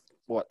last,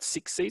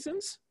 6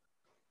 seasons?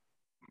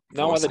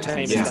 No other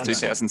team has done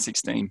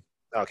 2016.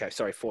 Okay,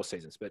 sorry, 4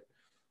 seasons, but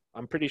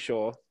I'm pretty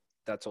sure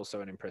that's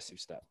also an impressive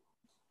stat.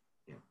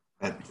 Yeah,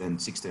 and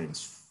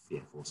 16's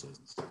 4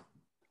 seasons.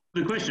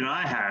 The question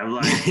I have,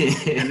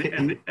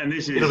 and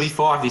this is it'll be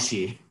 5 this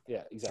year.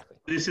 Yeah, exactly.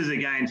 This is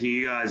again to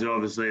you guys, who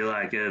obviously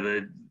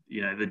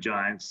the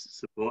Giants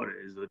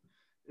supporters.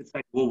 It's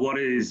like, well, what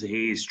is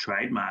his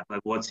trademark?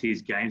 Like, what's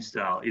his game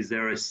style? Is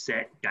there a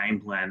set game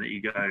plan that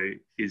you go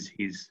is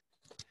his?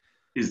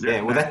 Is there?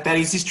 Yeah, well, that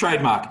is his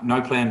trademark.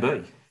 No plan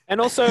B. And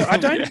also, I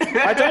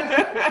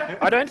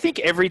don't think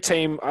every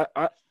team.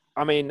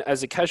 I mean,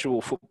 as a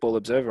casual football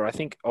observer, I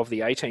think of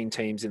the 18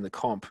 teams in the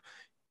comp,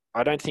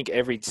 I don't think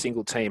every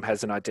single team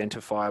has an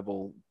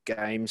identifiable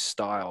game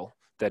style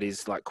that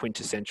is like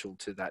quintessential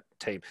to that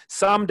team.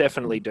 Some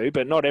definitely do,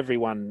 but not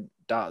everyone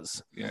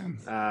does. Yeah.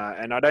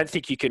 And I don't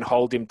think you can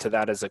hold him to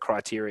that as a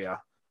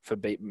criteria for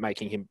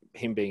making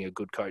him being a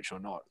good coach or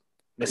not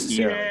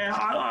necessarily.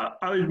 Yeah,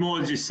 I would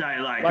more just say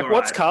like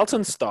what's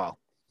Carlton's style?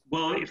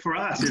 Well, for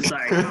us, it's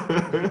like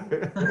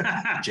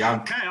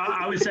junk. Hey,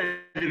 I would say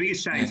the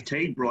biggest change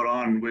Teague brought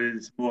on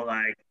was more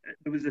like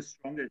it was a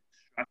stronger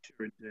structure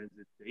in terms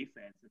of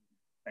defense.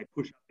 They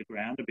push up the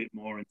ground a bit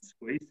more and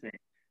squeeze things.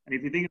 And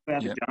if you think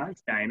about the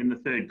Giants game in the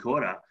third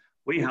quarter,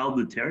 we held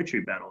the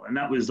territory battle, and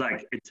that was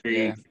like a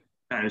Teague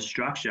kind of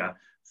structure.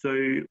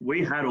 So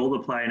we had all the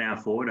play in our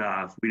forward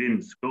half. We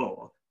didn't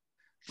score,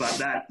 but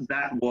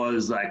that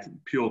was like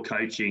pure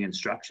coaching and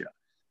structure.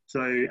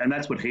 So, and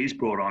that's what he's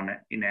brought on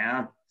in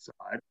our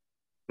side.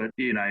 But,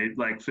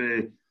 like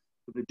for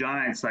the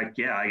Giants, like,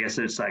 I guess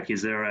it's like,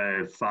 is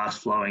there a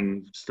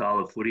fast-flowing style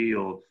of footy?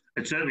 Or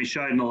it certainly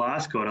showed in the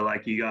last quarter,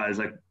 like you guys,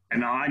 like,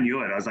 and I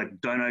knew it. I was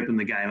like, don't open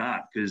the game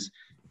up, because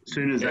as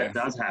soon as that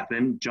does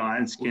happen,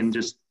 Giants can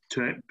just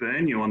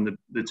burn you on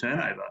the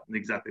turnover. And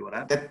exactly what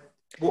happened.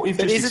 What we've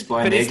just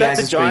explained is that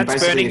the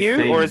Giants burning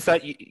you, or is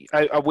that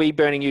are we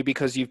burning you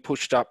because you've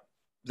pushed up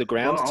the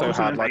ground so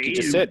hard, like you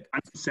just said?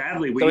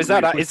 Sadly, so is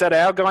that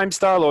our game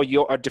style or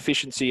a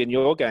deficiency in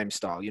your game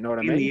style? You know what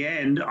I mean? In the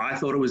end, I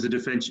thought it was a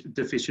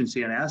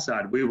deficiency on our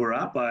side. We were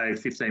up by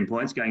 15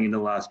 points going into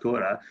the last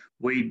quarter.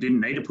 We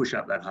didn't need to push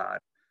up that hard.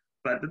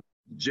 But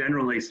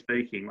generally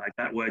speaking, like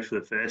that worked for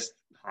the first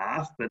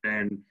half. But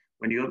then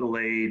when you got the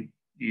lead,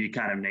 you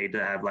kind of need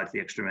to have like the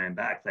extra man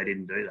back. They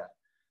didn't do that.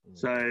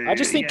 So I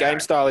just think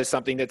game style is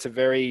something that's a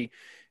very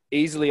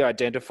easily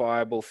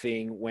identifiable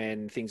thing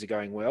when things are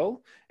going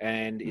well,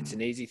 and it's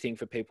an easy thing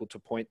for people to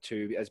point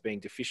to as being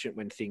deficient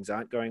when things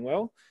aren't going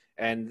well.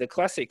 And the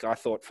classic, I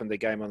thought, from the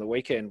game on the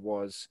weekend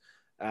was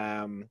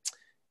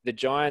the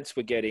Giants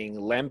were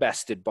getting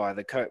lambasted by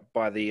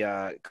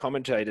the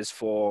commentators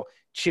for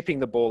chipping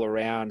the ball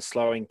around,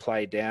 slowing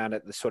play down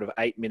at the sort of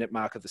 8-minute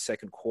mark of the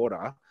second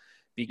quarter.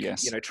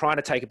 Yes. You know, trying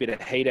to take a bit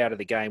of heat out of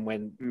the game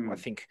when I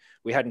think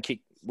we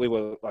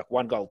were like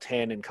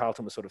 1-10 and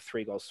Carlton was sort of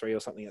 3-3 or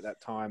something at that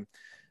time.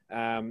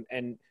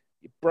 And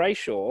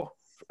Brayshaw,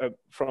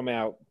 from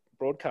our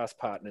broadcast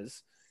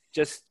partners,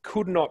 just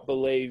could not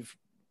believe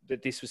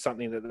that this was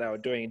something that they were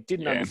doing and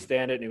didn't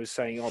understand it. And he was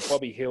saying, oh,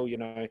 Bobby Hill, you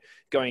know,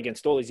 going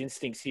against all his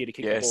instincts here to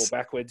kick the ball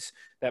backwards.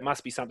 That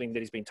must be something that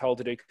he's been told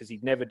to do because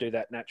he'd never do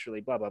that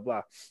naturally, blah, blah,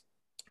 blah.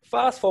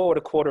 Fast forward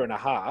a quarter and a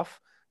half,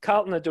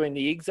 Carlton are doing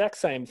the exact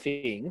same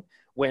thing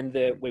when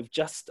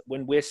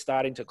we're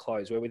starting to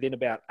close. We're within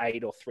about 3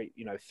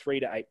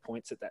 to 8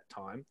 points at that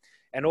time.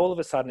 And all of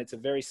a sudden, it's a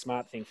very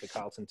smart thing for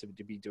Carlton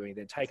to be doing.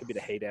 Then take a bit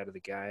of heat out of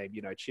the game,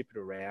 you know, chip it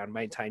around,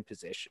 maintain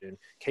possession,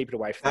 keep it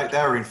away from. They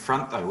were in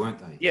front though, weren't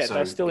they? Yeah, so, they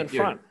were still in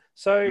front.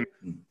 So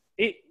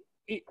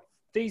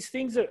these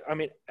things are. I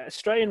mean,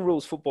 Australian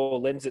rules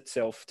football lends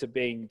itself to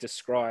being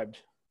described.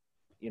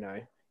 You know,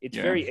 it's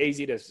very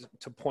easy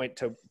to point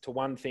to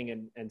one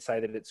thing and say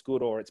that it's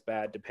good or it's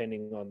bad,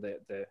 depending on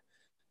the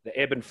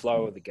ebb and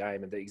flow of the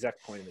game and the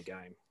exact point in the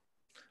game.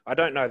 I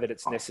don't know that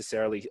it's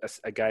necessarily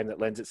a game that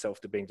lends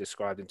itself to being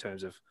described in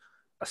terms of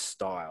a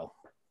style,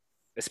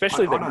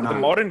 especially the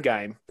modern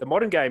game. The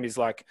modern game is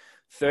like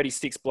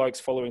 36 blokes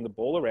following the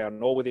ball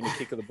around, all within a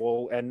kick of the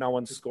ball, and no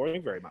one's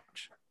scoring very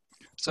much.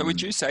 So would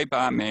you say,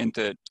 Bartman,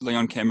 that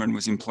Leon Cameron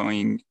was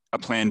employing a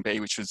plan B,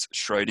 which was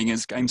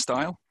Schrodinger's game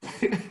style?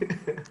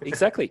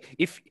 Exactly.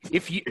 If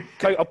you,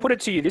 I'll put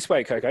it to you this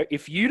way, Coco.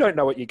 If you don't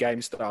know what your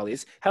game style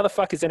is, how the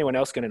fuck is anyone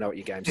else going to know what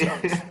your game style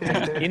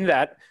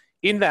is?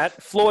 In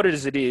that, flawed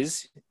as it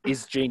is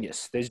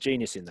genius. There's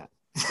genius in that.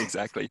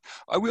 Exactly.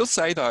 I will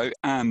say, though,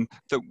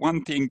 that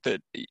one thing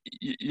that,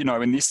 you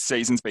know, and this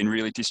season's been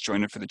really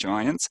disjointed for the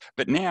Giants,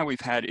 but now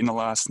in the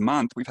last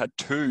month, we've had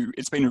two.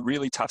 It's been a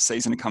really tough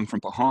season to come from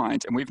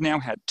behind, and we've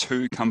now had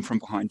two come from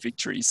behind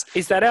victories.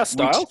 Is that our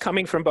style,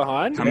 coming from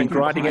behind and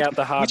grinding out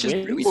the hard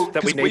wins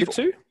that we needed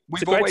to?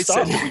 We've always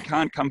said that we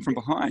can't come from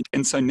behind.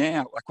 And so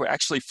now, like, we're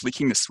actually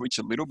flicking the switch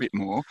a little bit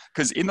more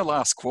because in the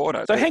last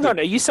quarter... So hang on,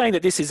 are you saying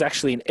that this is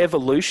actually an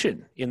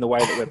evolution in the way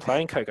that we're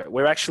playing, Coco?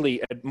 We're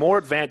actually more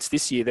advanced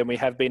this year than we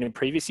have been in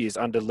previous years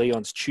under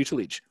Leon's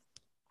tutelage?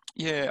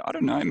 Yeah, I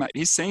don't know, mate.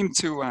 He seemed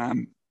to...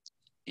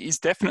 he's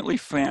definitely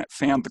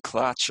found the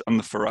clutch on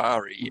the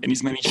Ferrari and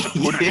he's managed to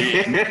put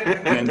it in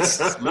and then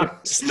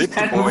slip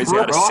the boys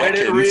out a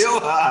second. Real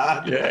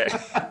hard.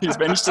 Yeah, he's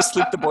managed to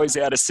slip the boys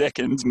out a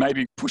second,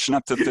 maybe pushing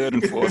up to third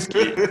and fourth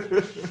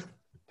gear.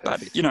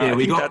 But, you know,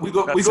 we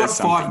got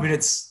 5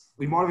 minutes.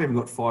 We might have even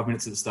got 5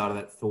 minutes at the start of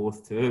that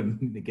fourth term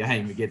in the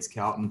game against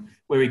Carlton,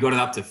 where we got it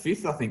up to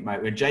fifth, I think,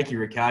 mate, where Jakey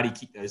Riccardi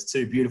kicked those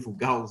two beautiful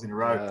goals in a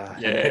row.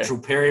 Petrol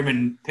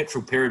Perryman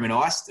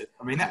iced it.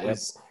 I mean, that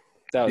was...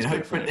 That was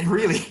but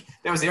really,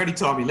 that was the only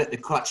time he let the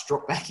clutch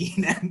drop back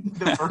in and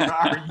the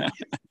Ferrari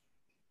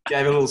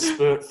gave a little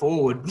spurt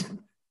forward.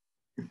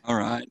 All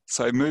right.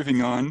 So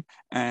moving on,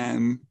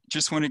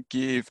 just want to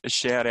give a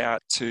shout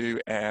out to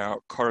our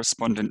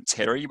correspondent,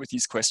 Terry, with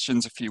his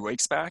questions a few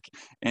weeks back.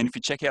 And if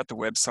you check out the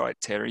website,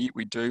 Terry,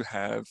 we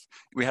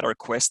had a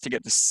request to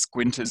get the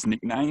Squinters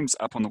nicknames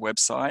up on the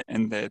website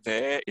and they're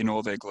there in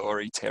all their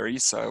glory, Terry.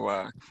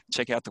 So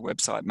check out the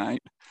website,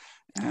 mate.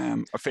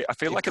 I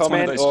feel like it's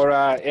one of those... Or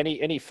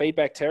any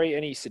feedback, Terry,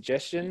 any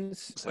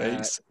suggestions,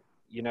 please.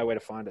 You know where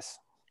to find us.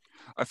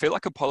 I feel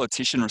like a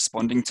politician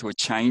responding to a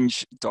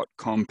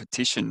change.com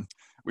petition.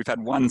 We've had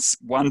one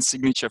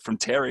signature from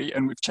Terry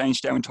and we've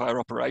changed our entire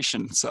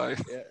operation. So,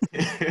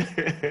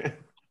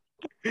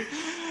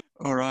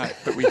 all right.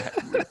 But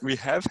we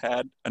have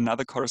had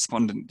another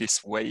correspondent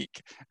this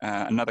week,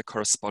 another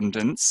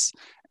correspondence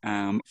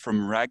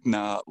from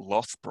Ragnar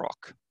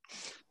Lothbrock.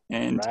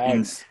 And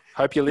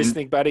hope you're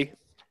listening, buddy.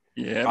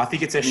 Yeah, I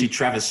think it's actually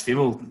Travis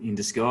Fimmel in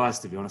disguise,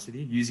 to be honest with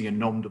you, using a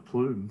nom de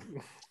plume.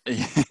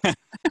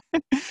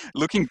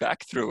 Looking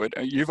back through it,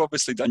 you've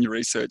obviously done your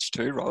research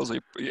too, Rolls,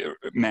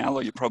 Mal,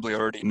 or you probably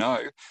already know,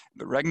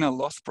 but Ragnar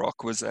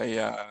Lothbrok was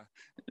a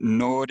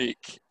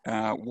Nordic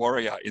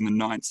warrior in the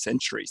 9th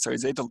century. So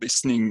he's either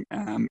listening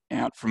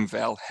out from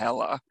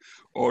Valhalla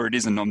or it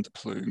is a nom de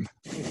plume.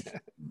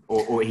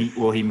 Or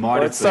he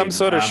might have some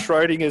sort of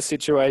Schrodinger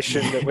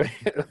situation that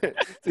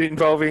we're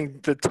involving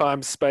the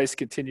time-space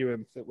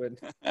continuum that we're...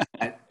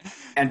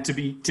 And to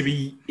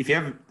be, if you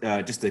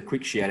haven't, just a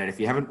quick shout out, if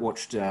you haven't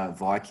watched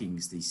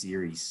Vikings, the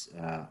series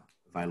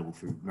available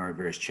through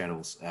various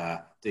channels,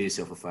 do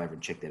yourself a favour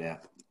and check that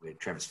out, where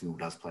Travis Fimmel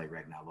does play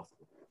Ragnar Lothbrok.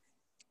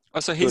 Oh,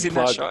 so he's in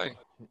that show.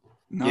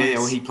 Nice. Yeah,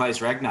 well, he plays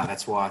Ragnar.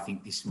 That's why I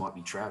think this might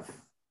be Trav.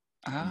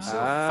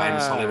 Himself,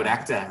 famous Hollywood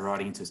actor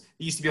writing into us.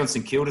 He used to be on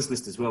St Kilda's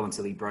list as well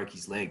until he broke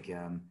his leg.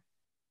 And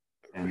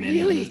then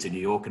he moved to New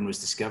York and was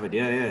discovered.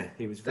 Yeah.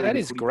 He was very That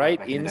is great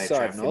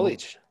inside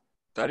knowledge.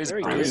 That is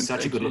very brilliant. He's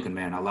such a good-looking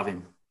man. I love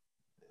him.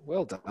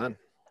 Well done.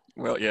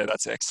 Well, yeah,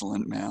 that's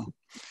excellent, Mal.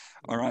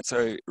 All right,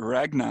 so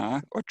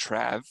Ragnar, or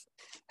Trav,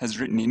 has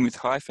written in with,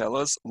 "Hi,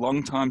 fellas,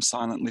 long-time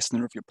silent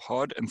listener of your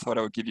pod and thought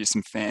I would give you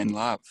some fan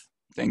love.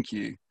 Thank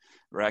you."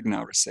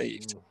 Ragnar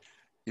received.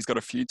 He's got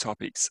a few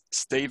topics.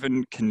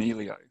 Stephen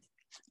Canelio.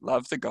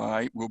 Love the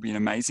guy, will be an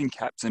amazing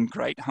captain,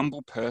 great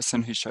humble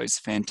person who shows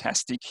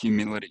fantastic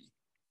humility.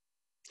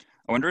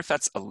 I wonder if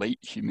that's elite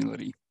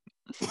humility.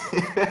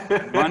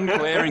 One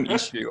glaring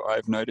issue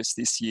I've noticed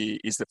this year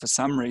is that for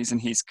some reason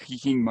he's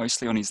kicking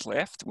mostly on his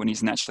left when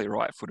he's naturally a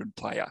right-footed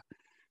player.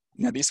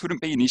 Now, this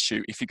wouldn't be an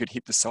issue if he could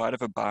hit the side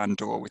of a barn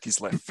door with his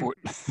left foot.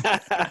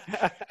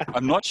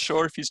 I'm not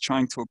sure if he's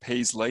trying to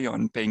appease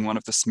Leon, being one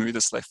of the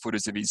smoothest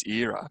left-footers of his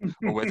era,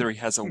 or whether he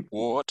has a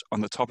wart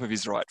on the top of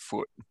his right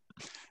foot.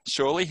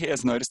 Surely he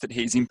has noticed that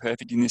he's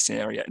imperfect in this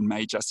area and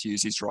may just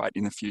use his right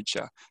in the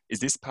future. Is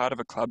this part of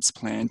a club's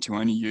plan to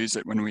only use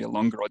it when we are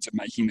longer odds of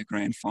making the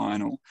grand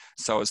final,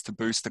 so as to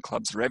boost the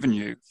club's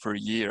revenue for a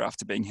year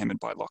after being hammered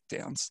by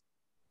lockdowns?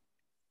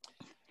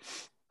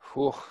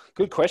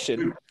 Good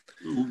question.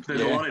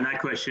 There's a lot in that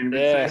question.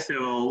 But first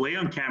of all,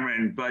 Leon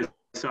Cameron, both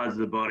sides of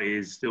the body,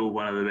 is still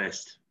one of the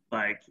best.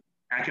 Like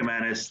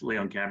Ackermanis,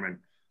 Leon Cameron,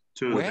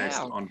 two of the best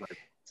on both.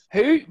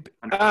 Who,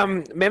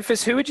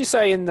 Memphis, who would you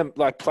say in the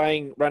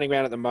running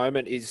around at the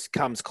moment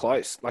comes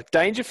close? Like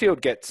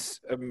Dangerfield gets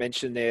a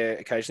mention there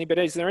occasionally, but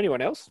is there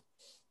anyone else?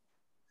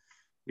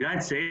 You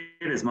don't see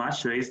it as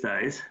much these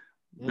days.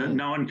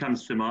 No one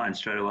comes to mind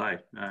straight away.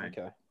 No.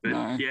 Okay. But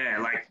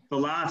like the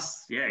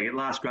last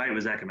great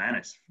was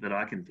Ackermanis that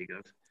I can think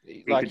of.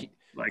 The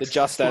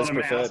just as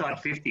preferred. Outside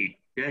 50.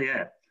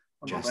 Yeah.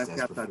 Just as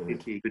outside preferred.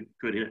 50,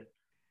 good hit.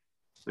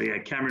 But yeah,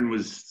 Cameron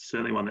was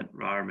certainly one that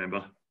I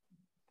remember.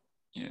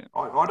 Yeah,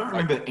 I don't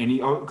remember any,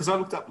 because I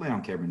looked up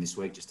Leon Cameron this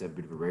week just to have a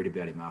bit of a read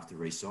about him after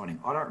re-signing.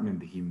 I don't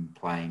remember him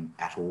playing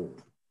at all.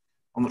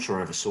 I'm not sure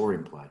I ever saw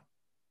him play.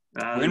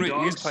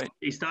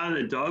 He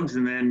started at Dogs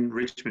and then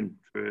Richmond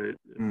for a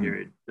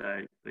period.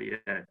 So, but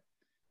yeah,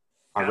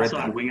 I read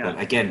that, but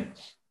again,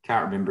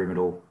 can't remember him at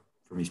all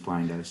from his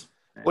playing days.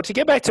 Well, to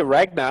get back to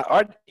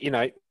Ragnar,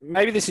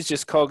 maybe this is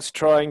just Cogs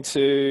trying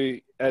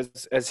to,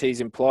 as he's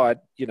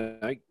implied,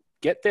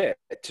 get there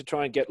to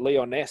try and get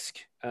Leon-esque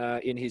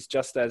in his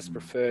just as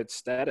preferred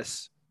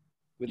status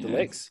with the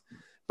legs.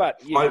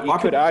 But you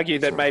could argue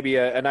that maybe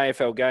an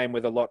AFL game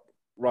with a lot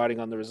riding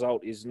on the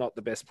result is not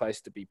the best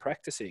place to be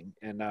practicing,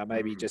 and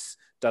maybe he just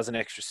does an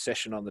extra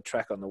session on the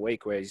track on the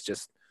week where he's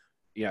just,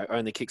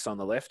 only kicks on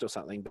the left or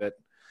something. But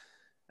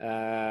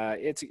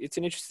it's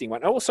an interesting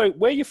one. Also,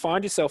 where you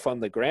find yourself on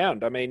the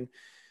ground, I mean,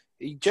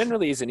 he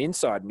generally is an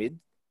inside mid,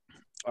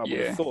 I would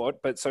have thought,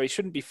 but so he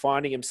shouldn't be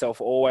finding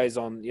himself always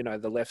on,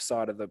 the left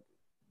side of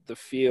the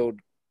field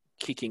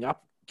kicking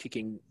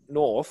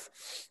north.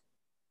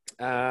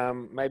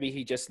 Maybe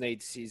he just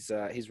needs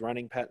his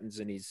running patterns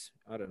and his,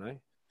 I don't know,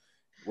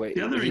 where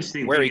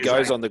he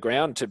goes on the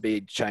ground to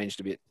be changed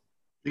a bit.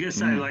 You're going to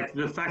say, like,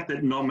 the fact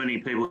that not many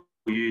people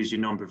use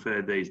your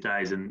non-preferred these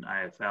days in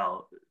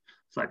AFL,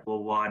 it's like,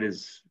 well, why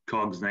does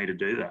Cogs need to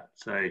do that?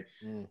 So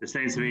there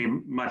seems to be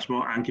much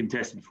more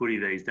uncontested footy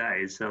these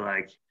days. So,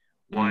 like,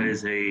 why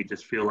does he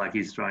just feel like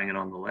he's throwing it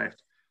on the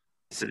left?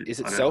 Is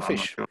it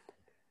selfish? Sure.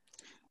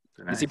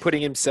 Is he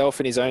putting himself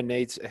and his own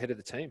needs ahead of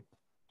the team?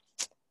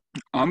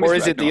 Or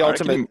is it the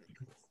ultimate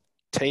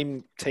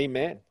team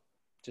man?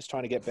 Just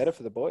trying to get better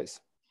for the boys.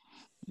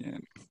 Yeah.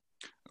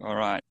 All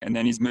right. And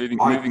then he's moving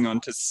on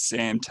to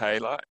Sam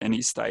Taylor, and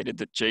he stated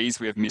that, geez,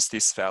 we have missed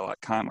this fella.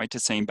 Can't wait to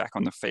see him back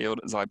on the field,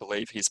 as I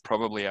believe he's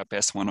probably our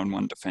best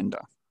one-on-one defender.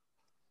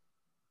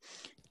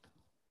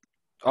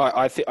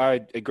 I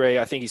agree.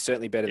 I think he's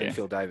certainly better than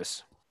Phil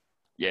Davis.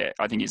 Yeah,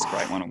 I think he's a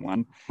great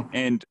one-on-one.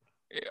 And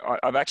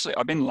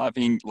I've been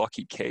loving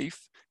Lockie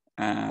Keefe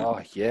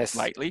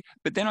lately.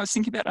 But then I was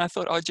thinking about it and I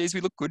thought, geez,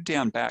 we look good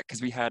down back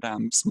because we had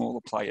smaller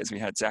players. We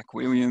had Zach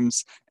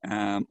Williams,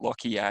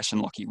 Lockie Ash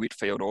and Lockie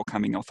Whitfield all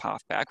coming off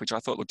half-back, which I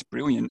thought looked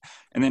brilliant.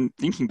 And then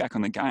thinking back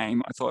on the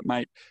game, I thought,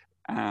 mate,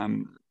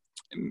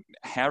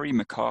 Harry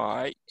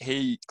Mackay,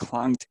 he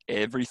clunked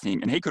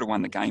everything, and he could have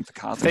won the game for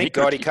Carlton. Thank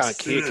God he can't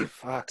kick.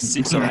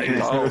 6 or 8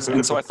 goals,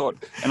 and so I thought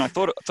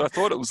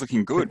it was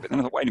looking good. But then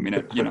I thought, wait a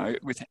minute,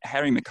 with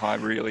Harry Mackay,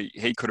 really,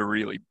 he could have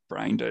really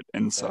brained it,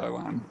 and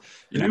so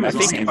maybe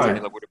Sam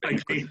Taylor would have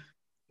been good.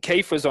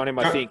 Keefe was on him,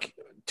 I think,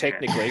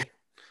 technically,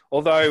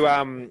 although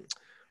our man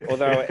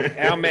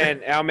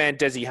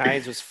Desi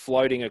Haynes was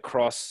floating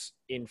across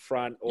in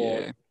front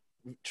or.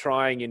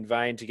 Trying in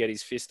vain to get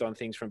his fist on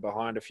things from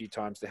behind a few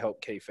times to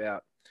help Keefe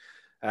out.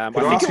 I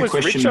think it was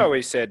Richo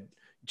who said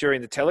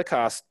during the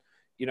telecast,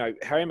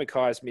 Harry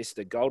Mackay's missed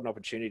a golden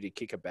opportunity to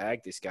kick a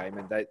bag this game,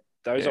 and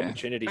those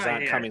opportunities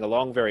aren't coming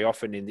along very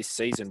often in this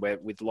season, where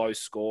with low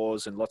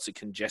scores and lots of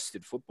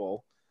congested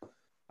football.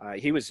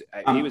 He was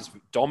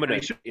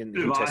dominant in the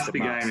contested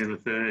marks. Game in the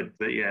third,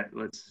 but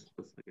let's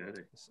go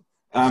there.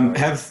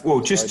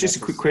 Just a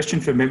quick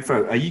question for Memphis.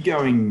 Are you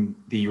going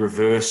the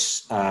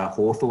reverse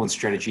Hawthorn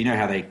strategy? You know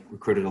how they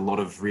recruited a lot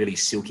of really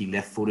silky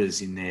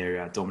left-footers in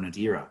their dominant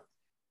era.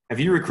 Have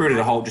you recruited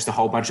a whole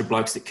bunch of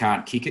blokes that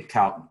can't kick at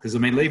Carlton? Because,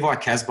 Levi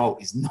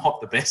Casbolt is not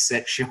the best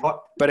set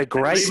shot. But a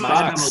great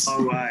mark.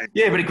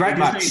 Yeah, but a great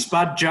mark.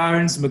 Spud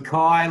Jones,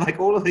 Mackay,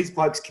 all of these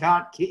blokes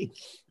can't kick.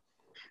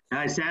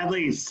 No,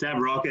 sadly, Sav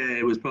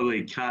Rocker was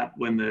probably cut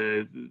when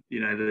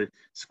the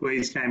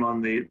squeeze came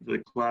on the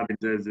club in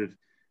terms of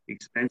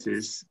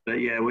expenses. But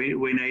yeah,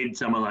 we need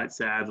someone like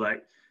Sav.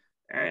 Like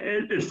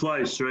it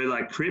flows through.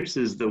 Like Cripps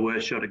is the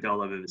worst shot at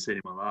goal I've ever seen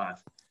in my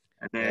life.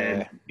 And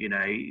then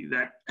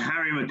that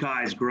Harry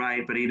Mackay is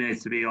great, but he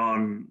needs to be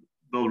on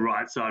the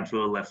right side for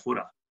the left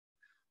footer.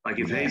 Like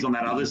if he's on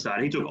that other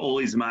side, he took all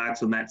his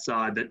marks on that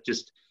side that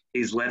just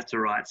his left to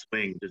right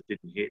swing just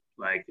didn't hit.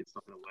 Like it's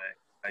not going to work.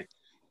 Like,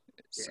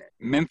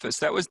 Memphis,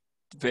 that was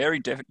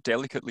very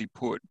delicately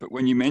put, but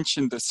when you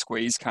mentioned the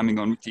squeeze coming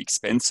on with the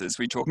expenses,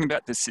 we're talking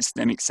about the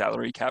systemic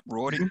salary cap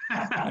rorting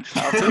at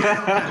Carlton.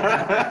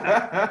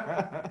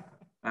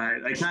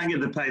 They can't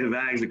get the pay the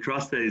bags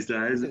across these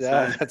days.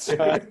 That's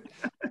right.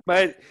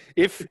 Mate,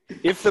 if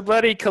the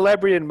bloody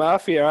Calabrian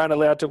Mafia aren't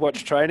allowed to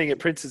watch training at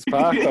Prince's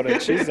Park on a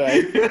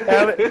Tuesday,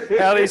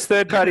 how these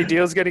third-party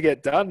deals going to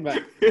get done,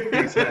 mate?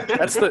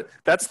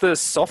 That's the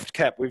soft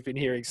cap we've been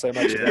hearing so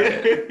much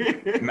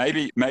about.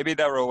 Maybe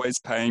they were always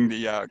paying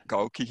the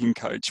goal-kicking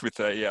coach with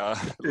a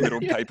little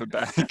paper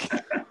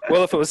bag.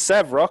 Well, if it was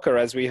Sav Rocker,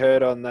 as we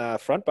heard on the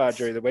front bar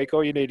during the week,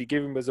 all you need to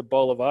give him was a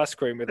bowl of ice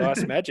cream with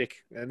ice magic,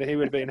 and he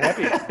would have been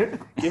happy.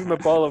 Give him a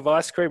bowl of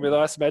ice cream with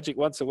ice magic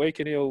once a week,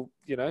 and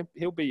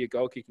he'll be your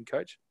goal kicking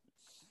coach.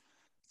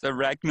 So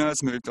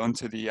Ragnar's moved on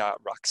to the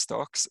ruck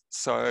stocks.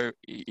 So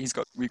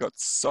we got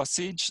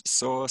sausage,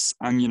 sauce,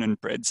 onion,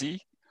 and breadsy.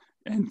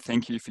 And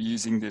thank you for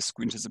using the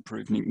Squinters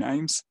approved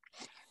nicknames.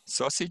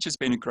 Sausage has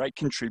been a great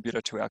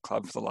contributor to our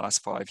club for the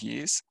last 5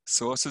 years.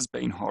 Sauce has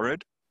been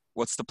horrid.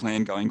 What's the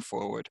plan going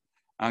forward?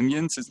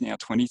 Onions is now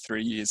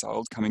 23 years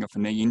old, coming off a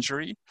knee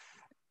injury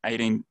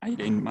 18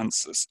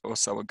 months or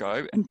so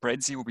ago, and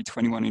Breadsy will be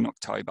 21 in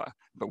October,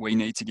 but we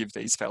need to give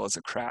these fellas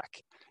a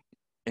crack.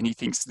 And he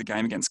thinks the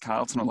game against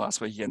Carlton or last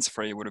week against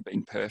Free would have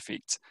been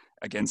perfect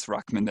against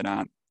ruckmen that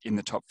aren't in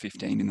the top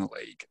 15 in the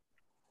league.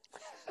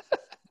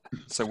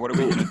 So what are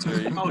we going to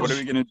do? What are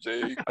we going to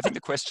do? I think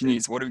the question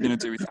is, what are we going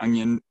to do with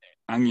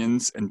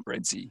onions and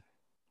Breadsy?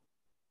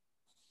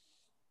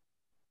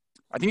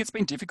 I think it's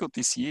been difficult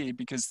this year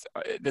because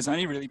there's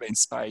only really been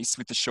space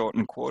with the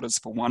shortened quarters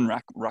for one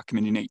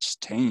ruckman in each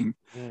team.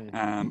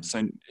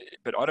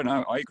 But I don't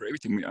know. I agree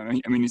with him.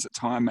 I mean, is it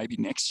time maybe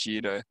next year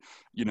to,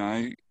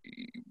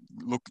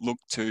 look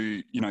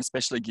to,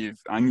 especially give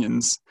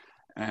onions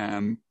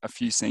a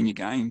few senior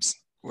games?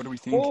 What do we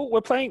think? Well, we're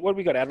playing. What have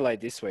we got?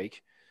 Adelaide this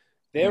week.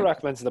 Their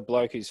ruckman's the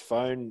bloke whose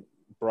phone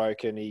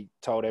broke and he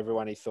told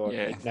everyone he thought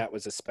Nat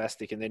was a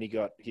spastic, and then he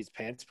got his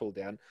pants pulled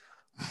down.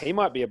 He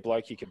might be a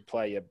bloke you can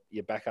play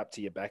your backup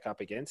to your backup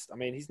against. I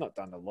mean, he's not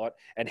done a lot.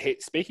 And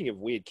speaking of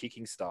weird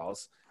kicking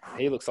styles,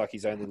 he looks like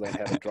he's only learned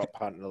how to drop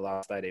punt in the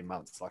last 18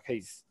 months. Like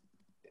he's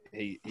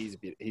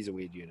a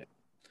weird unit.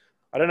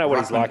 I don't know what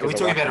he's like. Are we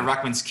talking about a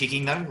ruckman's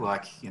kicking though?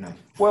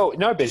 Well,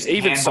 no, but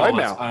even so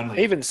now,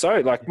 even so,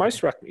 like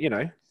most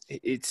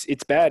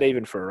it's bad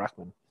even for a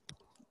ruckman.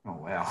 Oh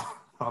wow,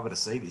 I've got to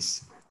see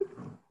this.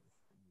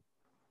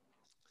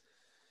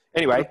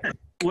 Anyway.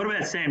 What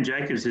about Sam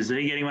Jacobs? Is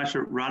he getting much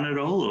run at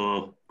all,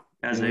 or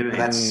how's he been?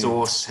 That's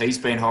Sauce. He's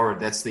been horrid.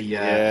 That's the he's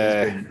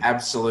been an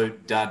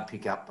absolute dud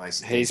pickup,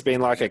 basically. He's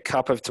been like a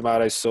cup of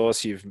tomato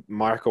sauce you've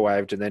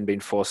microwaved and then been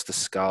forced to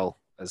scull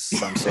as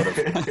some sort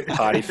of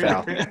party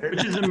foul.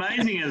 Which is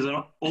amazing as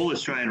an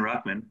all-Australian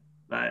ruckman.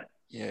 But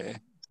yeah.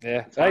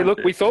 Hey,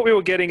 look, we thought we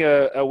were getting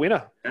a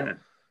winner. Yeah.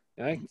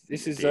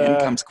 This is the end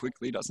comes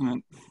quickly, doesn't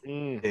it?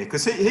 Yeah,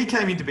 because he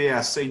came in to be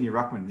our senior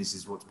ruckman. This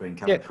is what's been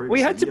covered previously.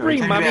 We had to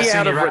bring Mummy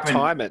out of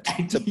retirement.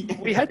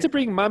 We had to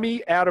bring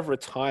Mummy out of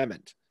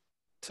retirement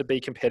to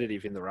be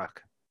competitive in the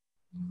ruck.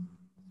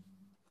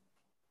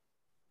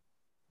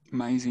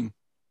 Amazing.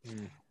 Yeah.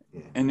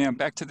 And now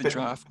back to the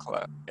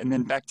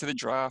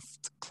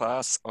draft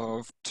class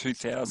of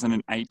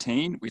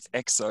 2018 with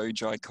EXO,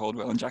 Jai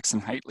Caldwell and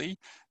Jackson Haitley.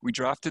 We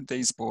drafted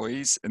these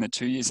boys and they're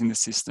 2 years in the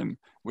system.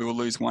 We will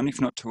lose one, if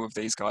not two of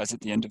these guys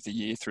at the end of the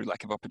year through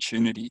lack of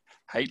opportunity.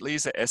 Haitley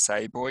is a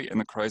SA boy and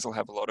the Crows will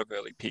have a lot of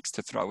early picks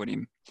to throw at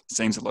him.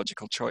 Seems a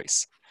logical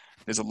choice.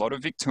 There's a lot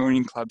of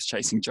Victorian clubs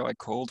chasing Jai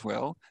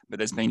Caldwell, but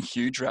there's been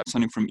huge raps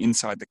on him from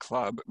inside the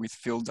club, with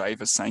Phil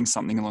Davis saying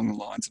something along the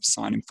lines of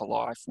sign him for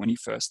life when he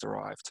first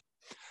arrived.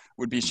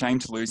 Would be a shame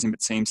to lose him,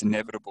 but seems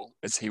inevitable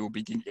as he will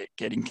be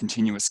getting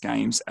continuous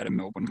games at a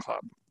Melbourne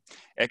club.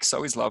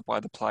 EXO is loved by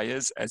the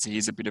players as he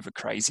is a bit of a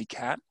crazy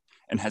cat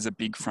and has a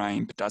big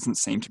frame, but doesn't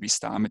seem to be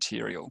star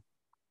material,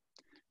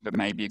 but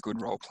maybe a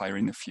good role player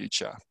in the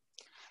future.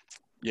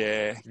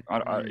 Yeah,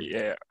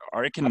 I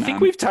reckon. I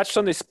think we've touched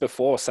on this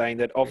before, saying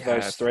that of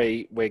those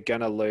three, we're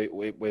gonna lose.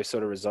 We're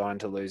sort of resigned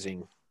to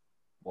losing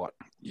one,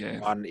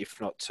 if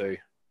not two.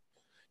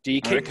 Do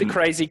you keep the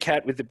crazy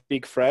cat with the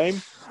big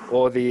frame,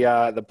 or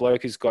the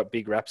bloke who's got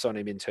big raps on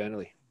him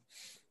internally?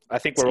 I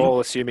think we're all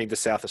assuming the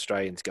South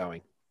Australian's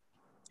going.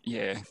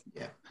 Yeah.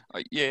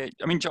 I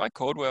mean, Jai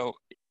Caldwell,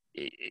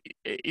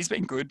 he's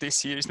been good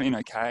this year. He's been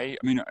okay.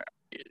 I mean,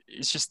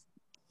 it's just.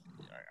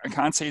 I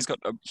can't see he's got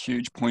a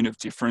huge point of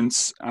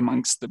difference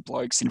amongst the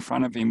blokes in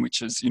front of him,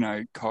 which is,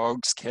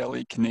 Cogs,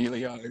 Kelly,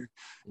 Cornelio,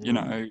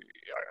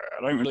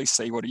 don't really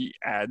see what he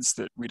adds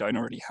that we don't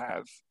already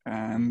have.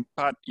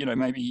 But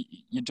maybe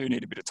you do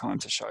need a bit of time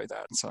to show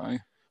that. So,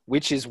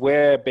 which is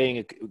where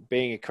being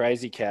a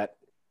crazy cat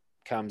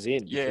comes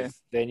in. Yeah.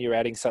 Because then you're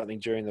adding something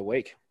during the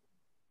week.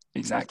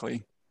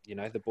 Exactly.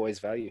 The boys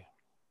value.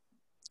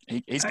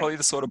 He's probably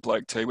the sort of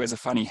bloke too, wears a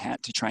funny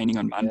hat to training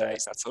on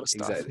Mondays, that sort of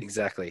stuff.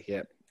 Exactly.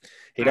 Yeah.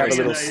 He'd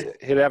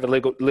have a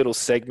little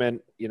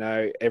segment,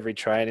 every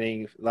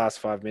training, last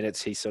 5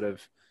 minutes, he sort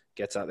of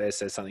gets up there,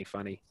 says something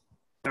funny.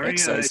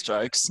 Says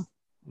jokes.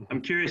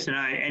 I'm curious to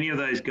know, any of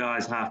those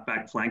guys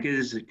half-back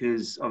flankers,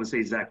 because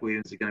obviously Zach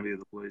Williams is going to be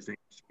the Blues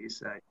next year,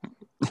 so...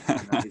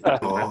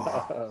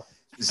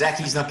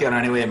 Zachy's not going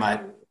anywhere, mate.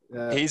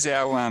 He's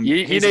our.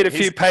 You need a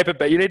few paper,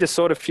 but you need to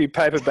sort a few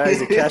paper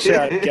bags of cash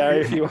out,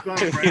 Gary, if you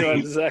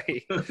want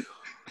Zachy.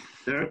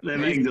 They're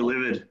being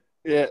delivered.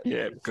 Yeah,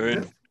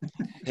 good.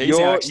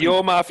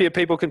 Your mafia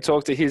people can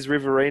talk to his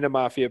Riverina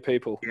mafia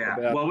people.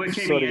 Yeah, well, we're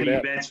keeping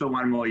Eddie Betts for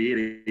one more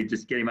year to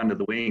just get him under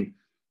the wing.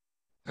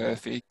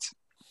 Perfect.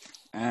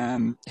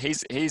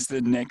 Here's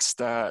the next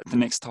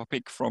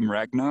topic from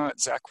Ragnar.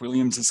 Zach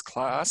Williams'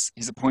 class.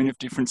 He's a point of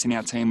difference in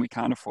our team. We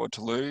can't afford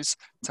to lose.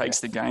 Takes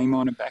the game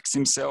on and backs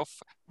himself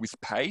with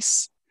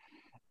pace.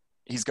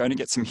 He's going to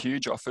get some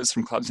huge offers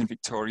from clubs in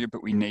Victoria,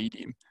 but we need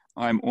him.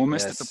 I'm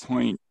almost at the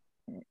point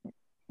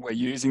where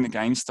using the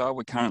game style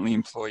we currently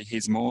employ,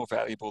 he's more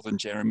valuable than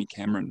Jeremy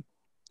Cameron.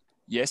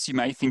 Yes, you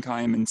may think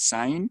I am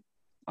insane.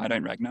 I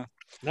don't, Ragnar.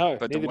 No,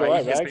 but the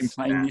way he has been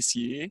playing this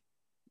year,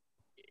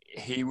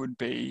 he would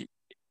be.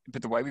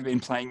 But the way we've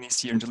been playing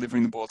this year and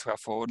delivering the ball to our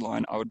forward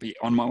line, I would be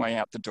on my way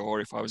out the door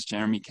if I was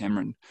Jeremy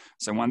Cameron.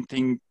 So one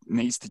thing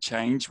needs to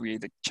change. We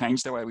either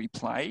change the way we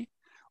play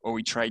or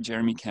we trade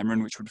Jeremy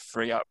Cameron, which would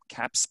free up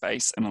cap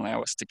space and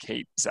allow us to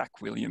keep Zach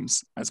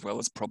Williams as well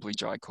as probably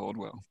Jai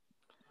Caldwell.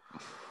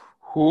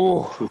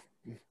 Ooh,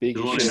 big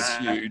issue. Which is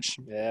huge.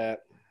 Yeah.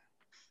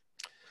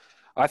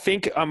 I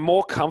think I'm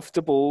more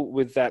comfortable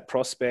with that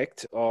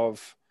prospect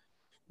of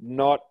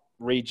not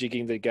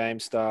rejigging the game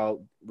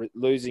style,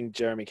 losing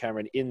Jeremy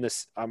Cameron in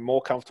this. I'm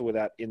more comfortable with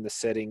that in the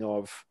setting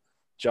of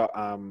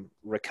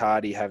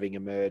Riccardi having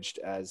emerged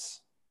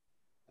as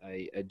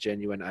a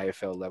genuine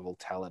AFL level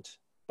talent.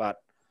 But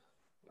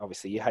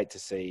obviously you hate to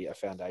see a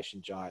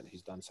foundation giant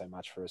who's done so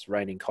much for us,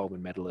 reigning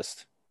Coleman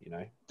medalist,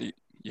 I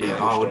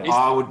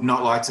would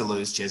not like to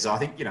lose Jez. I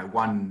think,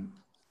 one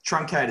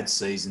truncated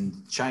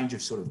season, change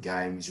of sort of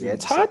games. Really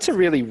it's hard to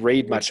really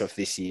read much of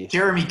this year.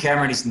 Jeremy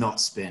Cameron is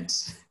not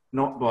spent.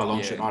 Not by a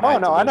long shot.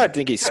 I don't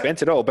think he's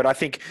spent at all. But I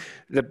think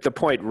the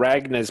point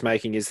Ragnar's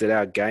making is that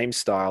our game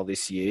style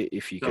this year,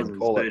 if you can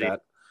call it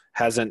that,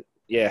 hasn't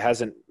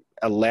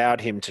allowed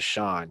him to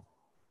shine.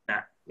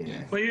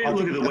 Yeah. Well, you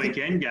look at the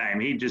weekend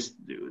game.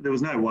 There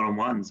was no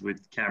one-on-ones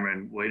with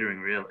Cameron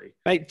Wiedering, really.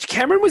 Mate,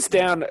 Cameron was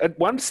down at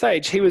one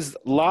stage. He was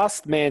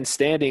last man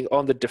standing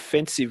on the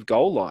defensive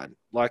goal line,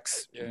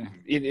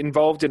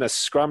 involved in a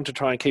scrum to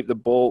try and keep the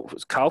ball.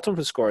 Carlton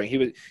from scoring.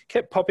 He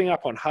kept popping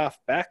up on half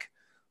back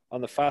on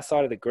the far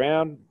side of the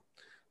ground.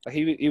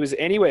 He was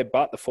anywhere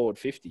but the forward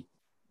 50.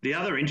 The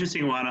other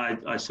interesting one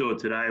I saw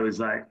today was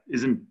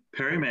isn't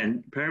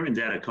Perryman's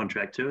out of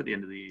contract too at the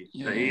end of the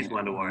year, so he's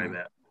one to worry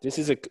about. This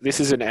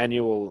is an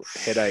annual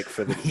headache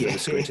for the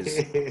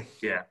Screechers.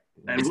 Yeah,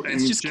 and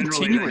just generally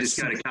continuous.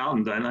 They just go to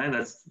Carlton, don't they?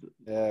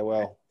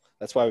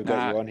 That's why we've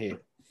got you on here.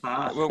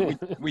 Well,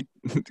 we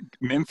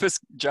Memphis,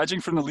 judging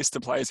from the list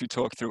of players we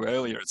talked through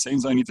earlier, it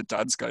seems only the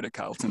duds go to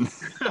Carlton.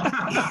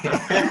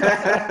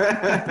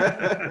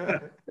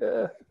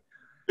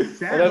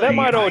 Although that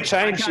might all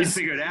change. I can't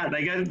figure it out.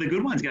 The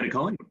good ones go to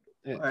Collingwood.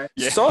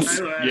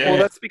 Sauce? Well,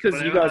 that's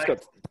because you guys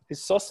got...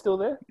 Is Sauce still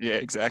there? Yeah,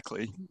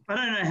 exactly. I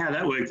don't know how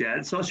that worked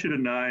out. Sauce should have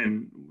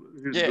known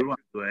who the good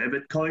ones were,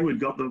 but Collingwood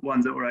got the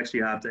ones that were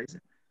actually half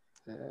decent.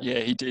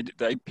 Yeah, he did.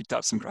 They picked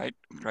up some great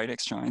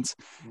ex-Giants.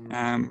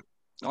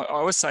 I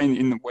was saying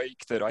in the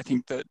week that I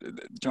think that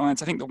the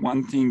Giants, the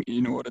one thing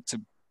in order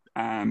to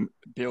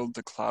build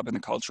the club and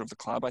the culture of the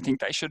club, I think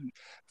they should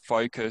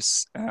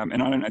focus,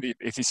 and I don't know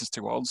if this is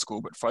too old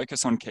school, but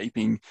focus on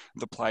keeping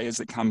the players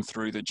that come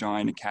through the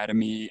Giant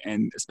Academy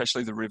and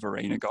especially the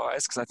Riverina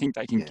guys, because I think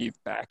they can give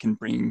back and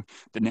bring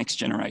the next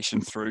generation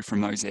through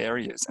from those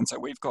areas. And so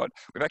we've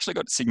actually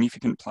got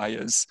significant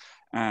players,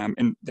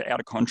 and the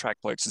out of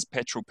contract blokes is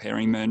Petrel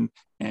Perryman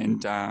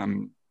and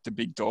the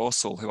big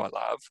dorsal, who I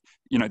love.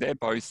 They're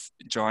both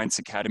Giants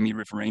Academy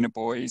Riverina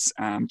boys.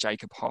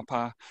 Jacob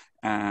Hopper,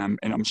 and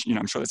I'm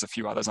sure there's a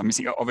few others I'm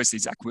missing. Obviously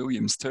Zach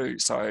Williams too.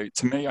 So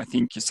to me, I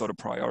think you sort of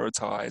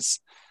prioritise,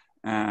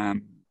 as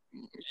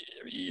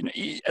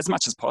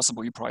much as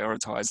possible, you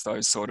prioritise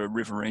those sort of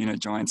Riverina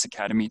Giants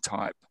Academy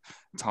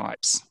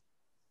types.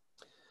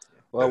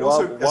 Well,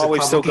 while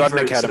we've still got an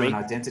academy, sort of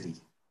an identity.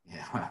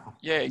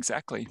 Yeah,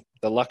 exactly.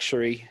 The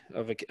luxury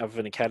of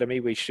an academy,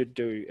 we should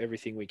do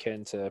everything we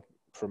can to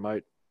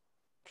promote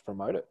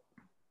it.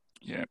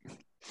 Yeah.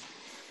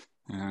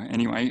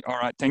 Anyway, all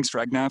right. Thanks,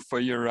 Ragnar,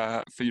 for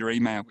your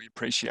email. We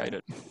appreciate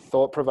it.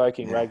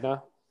 Thought-provoking,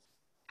 Ragnar.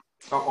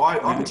 I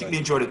particularly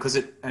enjoyed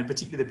it and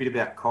particularly the bit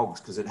about Cogs,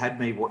 because it had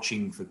me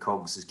watching for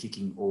Cogs as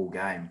kicking all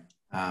game.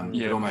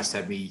 It almost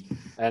had me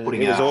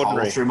putting a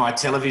hole through my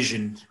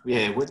television.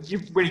 Yeah,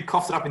 when he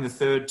coughed it up in the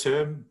third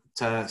term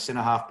to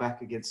centre half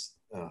back against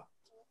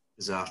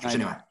disastrous.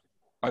 Anyway,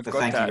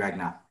 thank you,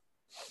 Ragnar.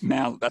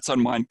 Mal, that's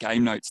on my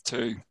game notes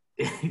too.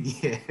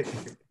 Yeah.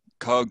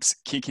 Cogs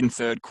kick in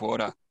third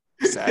quarter.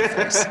 Sad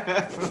face.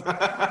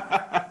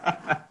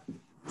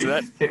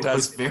 So it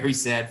was very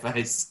sad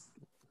face.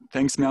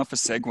 Thanks, Mal, for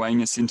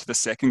segueing us into the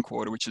second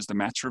quarter, which is the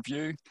match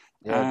review.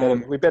 Yeah,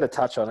 we better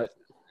touch on it.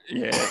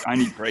 Yeah,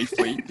 only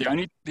briefly. The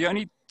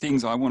only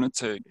things I wanted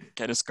to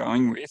get us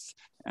going with,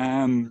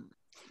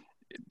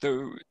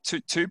 the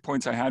two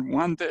points I had.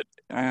 One that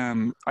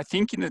I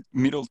think in the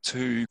middle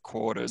two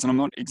quarters, and I'm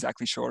not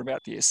exactly sure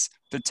about this,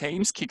 the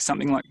teams kicked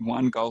something like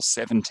 1 goal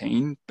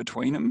 17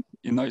 between them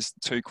in those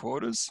two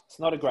quarters. It's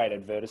not a great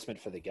advertisement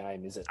for the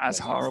game, is it? As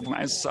horrible,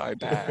 as so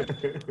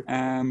bad.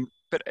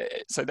 But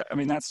so that, I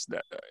mean, that's I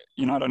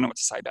don't know what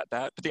to say about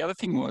that. But the other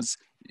thing was,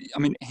 I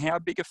mean, how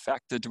big a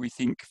factor do we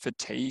think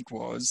fatigue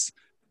was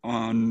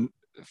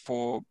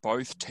for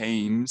both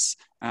teams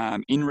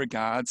in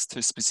regards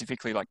to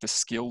specifically like the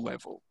skill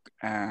level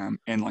and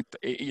like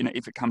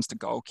if it comes to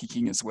goal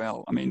kicking as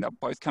well? I mean, they're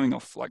both coming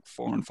off like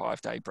 4 and 5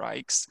 day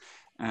breaks.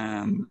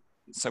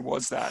 So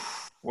was that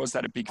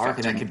a big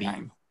factor in the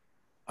game?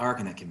 I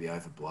reckon that can be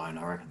overblown.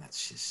 I reckon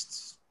that's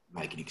just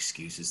making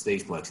excuses.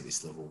 These blokes at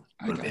this level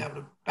got to be able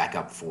to back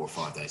up 4 or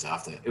 5 days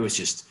after. It was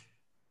just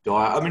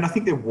dire. I mean, I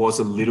think there was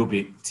a little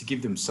bit, to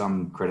give them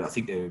some credit, I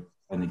think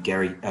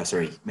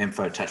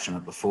Memfo touched on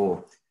it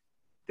before.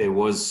 There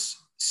was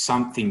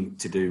something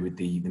to do with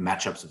the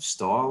matchups of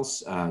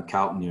styles.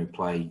 Carlton,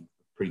 play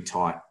pretty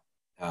tight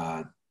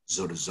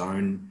sort of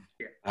zone.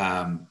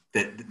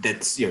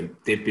 That's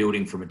they're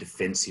building from a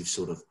defensive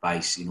sort of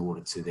base in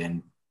order to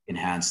then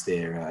enhance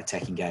their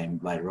attacking game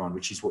later on,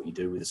 which is what you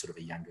do with a sort of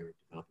a younger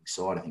developing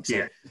side, I think.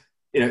 So,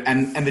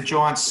 and the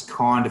Giants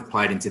kind of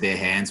played into their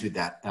hands with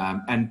that.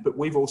 But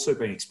we've also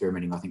been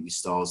experimenting, I think, with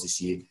styles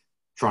this year,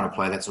 trying to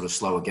play that sort of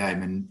slower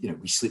game. And,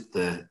 we slipped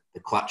the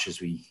clutch,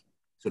 as we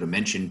sort of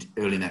mentioned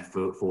early in that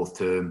fourth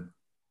term,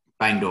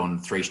 banged on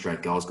 3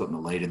 straight goals, got in the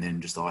lead, and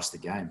then just iced the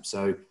game.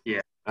 So,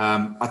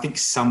 I think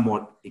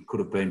somewhat it could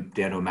have been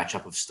down to a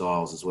matchup of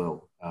styles as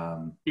well.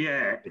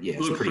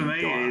 Look, for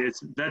me,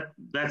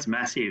 that's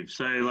massive.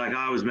 So, like,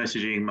 I was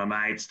messaging my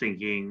mates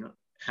thinking,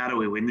 how do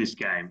we win this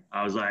game?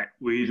 I was like,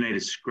 we need to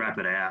scrap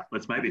it out.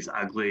 Let's make this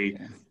ugly.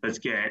 Yeah. Let's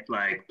get,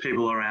 like,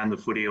 people around the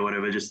footy or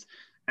whatever.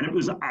 And it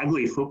was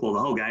ugly football. The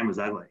whole game was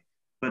ugly.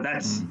 But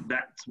that's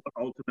what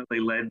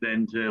ultimately led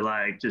then to,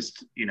 like,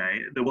 just,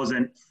 there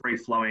wasn't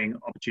free-flowing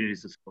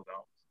opportunities to score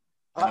goals.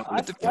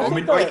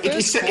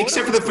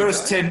 Except for the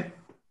first 10...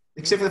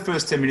 Except for the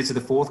first 10 minutes of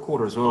the fourth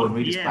quarter as well, and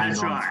we just banged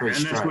on 3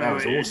 straight. That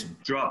was awesome.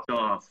 Dropped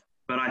off.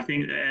 But I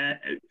think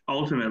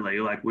ultimately,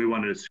 like, we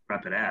wanted to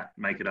scrap it out,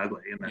 make it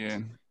ugly, and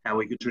that's how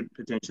we could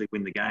potentially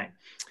win the game.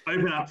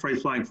 Open up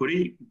free-flowing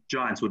footy,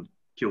 Giants would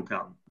kill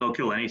Carlton. They'll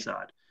kill any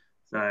side.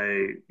 So,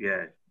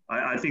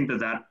 I think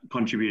that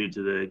contributed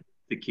to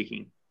the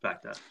kicking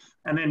factor.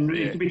 And then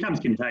it becomes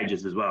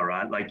contagious as well,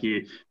 right? Like,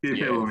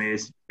 people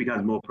miss,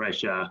 becomes more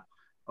pressure.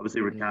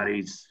 Obviously,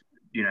 Riccardi's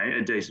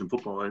a decent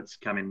footballer. It's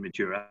come in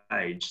mature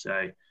age,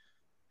 so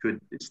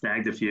could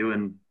snagged a few,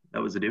 and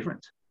that was the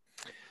difference.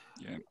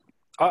 Yeah,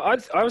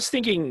 I was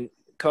thinking,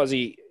 Coco,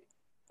 the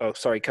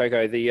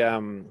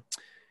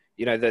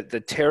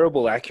the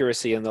terrible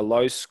accuracy and the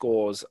low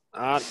scores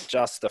aren't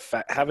just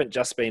haven't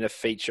just been a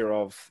feature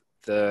of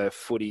the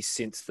footy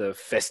since the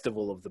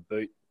festival of the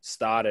boot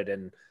started,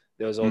 and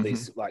there was all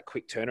these like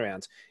quick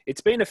turnarounds.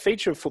 It's been a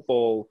feature of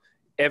football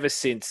ever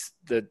since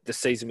the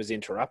season was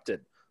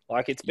interrupted.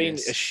 Like, it's been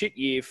a shit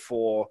year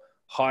for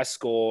high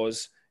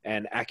scores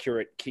and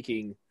accurate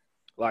kicking,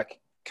 like,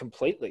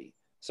 completely.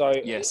 So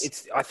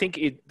I think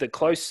the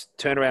close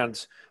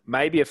turnarounds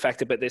may be a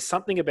factor, but there's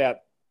something about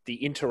the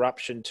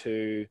interruption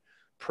to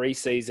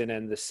pre-season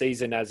and the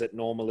season as it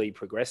normally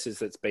progresses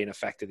that's been a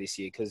factor this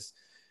year. Because,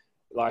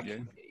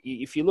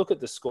 if you look at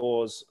the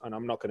scores, and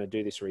I'm not going to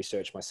do this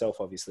research myself,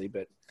 obviously,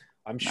 but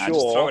I'm sure.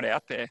 Just throw it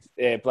out there.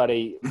 Yeah,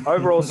 bloody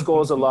overall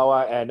scores are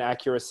lower and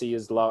accuracy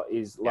is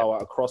lower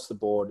across the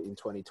board in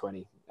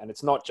 2020, and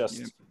it's not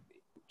just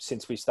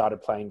since we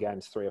started playing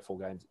games 3 or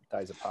 4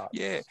 days apart.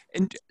 Yeah,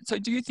 and so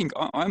do you think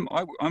I'm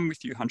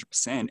with you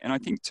 100%, and I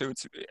think too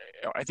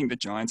I think the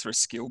Giants are a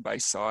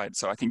skill-based side,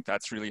 so I think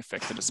that's really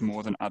affected us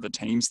more than other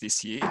teams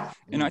this year,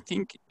 and I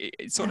think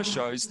it sort of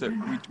shows that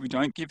we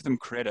don't give them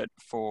credit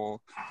for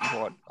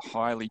what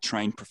highly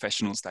trained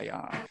professionals they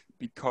are.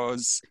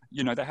 Because,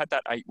 they had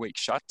that 8-week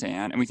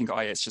shutdown and we think,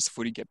 it's just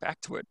footy, get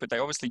back to it. But they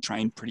obviously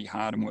trained pretty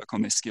hard and work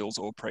on their skills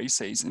all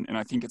pre-season. And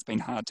I think it's been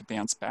hard to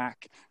bounce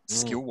back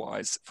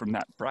skill-wise from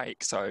that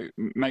break. So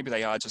maybe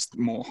they are just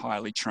more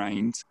highly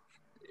trained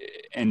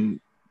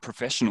and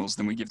professionals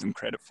than we give them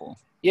credit for.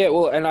 Yeah,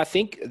 well, and I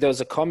think there was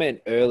a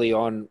comment early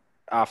on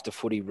after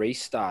footy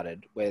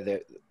restarted where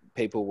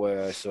people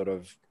were sort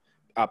of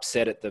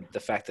upset at the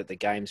fact that the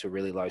games were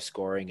really low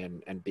scoring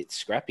and a bit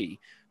scrappy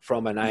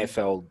from an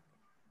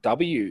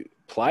AFLW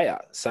player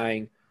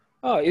saying,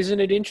 oh, isn't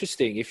it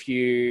interesting if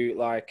you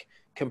like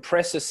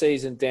compress a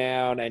season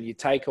down and you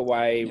take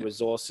away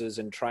resources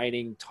and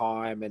training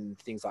time and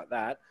things like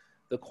that,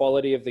 the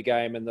quality of the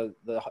game and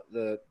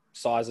the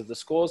size of the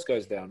scores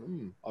goes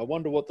down. I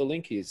wonder what the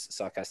link is,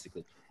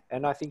 sarcastically.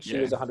 And I think she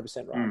was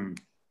 100% right.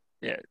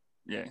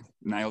 Yeah,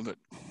 nailed it.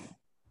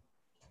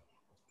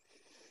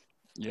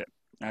 Yeah,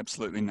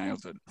 absolutely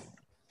nailed it.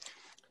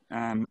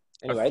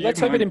 Anyway, let's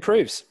hope it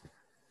improves.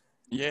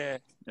 Yeah,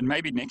 and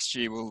maybe next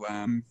year we'll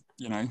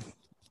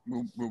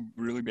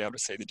really be able to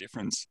see the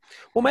difference.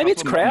 Well, maybe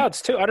it's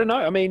crowds too. I don't know.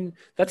 I mean,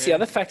 that's the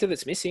other factor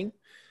that's missing.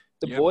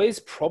 The boys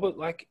probably,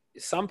 like,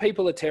 some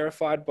people are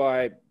terrified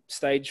by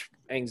stage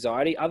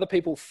anxiety. Other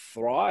people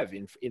thrive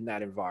in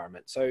that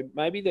environment. So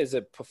maybe there's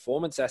a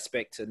performance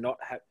aspect to not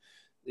have,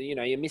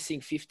 you're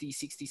missing 50,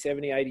 60,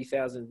 70,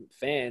 80,000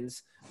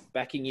 fans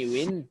backing you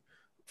in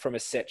from a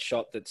set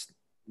shot that's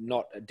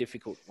not a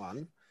difficult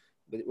one.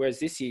 But whereas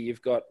this year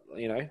you've got,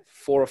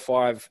 4 or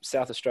 5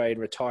 South Australian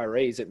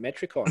retirees at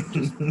Metricon.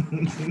 Just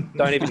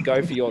don't even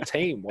go for your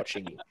team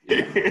watching you.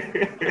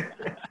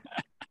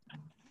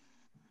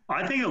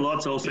 I think a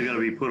lot's also got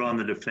to be put on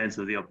the defence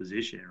of the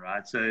opposition,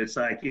 right? So it's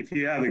like if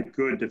you have a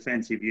good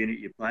defensive unit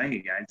you're playing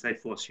against, they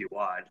force you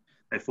wide,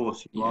 they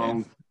force you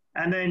long,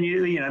 and then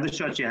the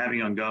shots you're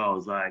having on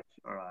goals, like,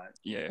 all right,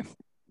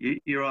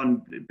 you're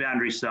on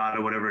boundary side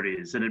or whatever it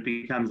is, and it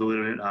becomes a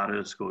little bit harder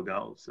to score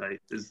goals. So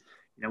there's,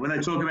 when they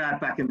talk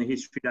about back in the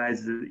history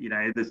days,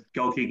 the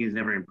goal kicking has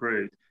never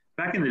improved.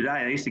 Back in the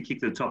day, they used to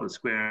kick to the top of the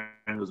square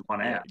and there was one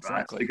out.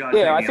 Exactly.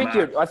 Right?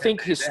 So I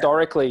think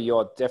historically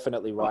you're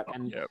definitely right,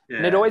 and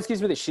it always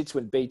gives me the shits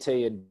when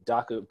BT and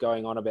Duck are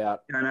going on about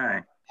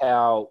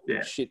how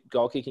shit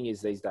goal kicking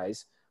is these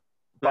days.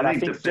 But I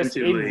think just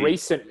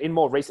in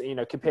more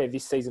recent, compare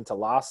this season to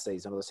last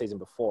season or the season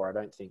before, I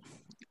don't think.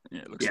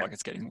 Yeah, it looks like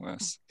it's getting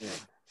worse. Yeah.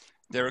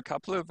 There are a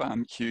couple of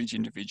huge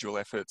individual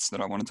efforts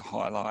that I wanted to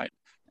highlight.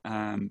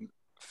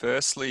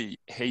 Firstly,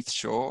 Heath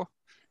Shaw,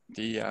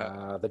 the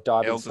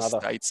elder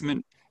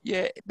statesman.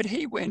 Yeah, but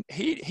he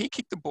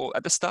kicked the ball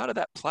at the start of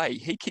that play.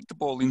 He kicked the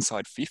ball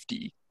inside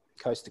 50,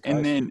 coast to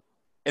coast,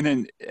 and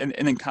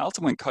then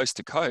Carlton went coast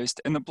to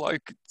coast, and the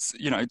bloke,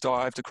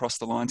 dived across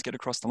the line to get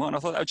across the line. I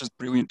thought that was just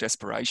brilliant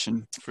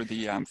desperation for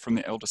the from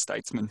the elder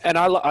statesman. And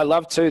I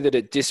love too that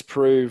it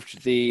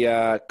disproved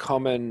the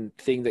common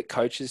thing that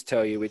coaches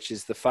tell you, which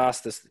is the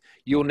fastest.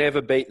 You'll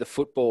never beat the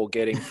football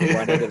getting from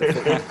one end of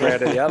the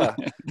ground to the other.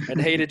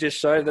 And he'd just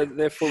showed that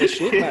they're full of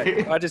shit,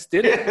 mate. I just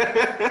did it.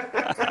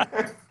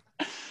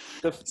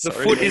 The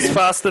foot is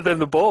faster than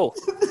the ball.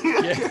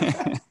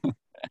 Yeah.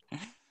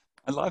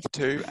 I love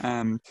too.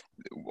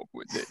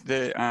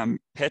 The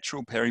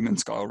Petrel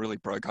Perryman's goal really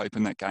broke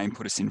open that game,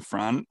 put us in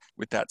front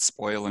with that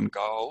spoil and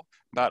goal.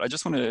 But I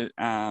just want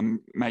to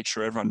make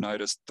sure everyone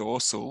noticed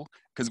Dorsal,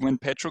 because when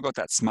Petrel got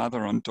that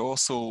smother on,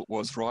 Dorsal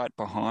was right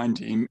behind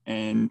him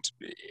and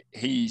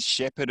he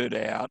shepherded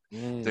out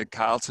the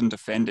Carlton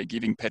defender,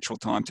 giving Petrel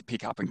time to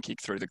pick up and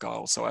kick through the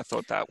goal. So I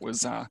thought that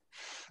was, all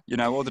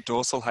the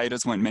Dorsal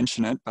haters won't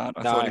mention it, but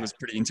I thought he was a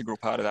pretty integral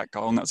part of that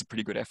goal, and that was a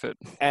pretty good effort.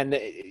 And,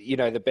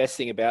 the best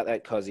thing about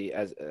that, Cozzy,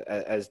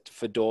 as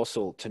for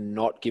Dorsal to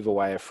not give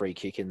away a free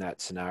kick in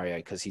that scenario,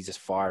 because he's a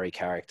fiery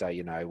character,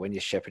 when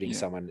you're shepherding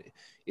someone,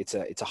 it's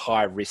a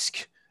high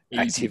risk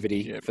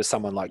activity for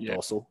someone like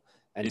Dorsal.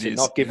 And to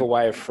not give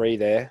away a free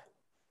there,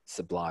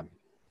 sublime.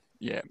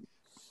 Yeah.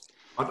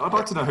 I'd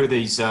like to know who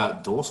these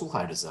Dorsal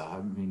haters are.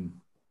 I mean,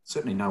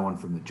 certainly no one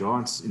from the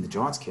Giants in the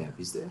Giants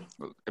camp, is there?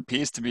 Well, it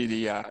appears to be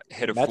the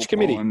head of match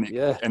football committee.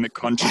 and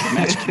the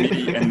match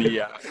committee and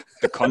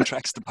the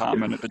contracts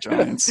department at the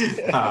Giants.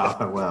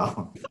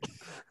 Well,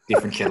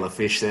 different kettle of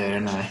fish there,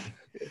 isn't they?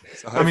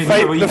 So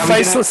the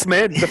faceless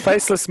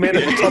men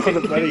at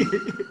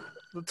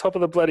the top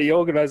of the bloody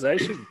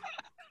organisation,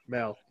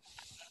 Mel.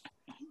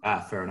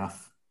 Fair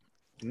enough.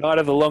 Night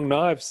of the long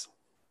knives.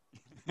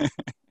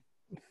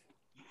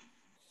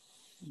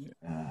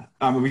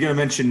 Are we going to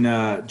mention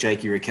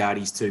Jakey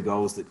Riccardi's 2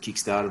 goals that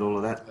kick-started all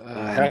of that?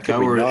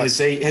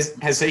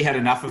 Has he had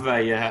enough of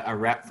a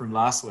rap from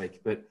last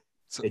week? But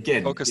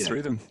again, talk us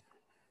through them.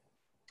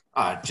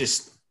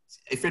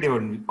 If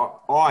anyone,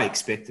 I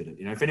expected it.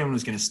 If anyone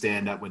was going to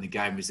stand up when the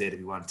game was there to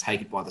be won,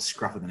 take it by the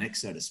scruff of the neck,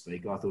 so to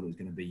speak, I thought it was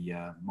going to be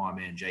my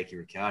man Jakey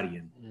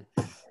Riccardi.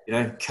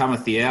 And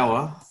cometh the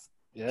hour,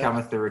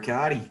 cometh the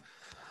Riccardi.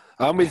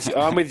 I'm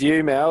with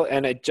you, Mel,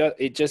 and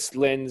it just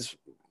lends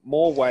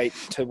more weight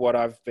to what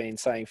I've been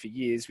saying for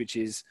years, which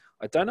is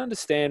I don't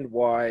understand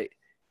why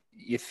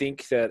you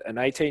think that an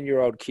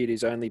 18-year-old kid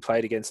who's only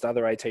played against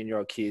other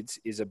 18-year-old kids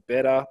is a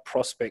better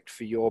prospect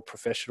for your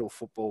professional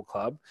football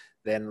club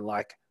than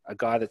like a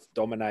guy that's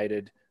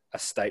dominated a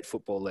state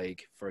football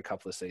league for a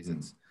couple of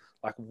seasons.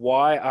 Like,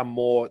 why are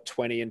more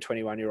 20 and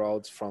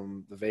 21-year-olds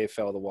from the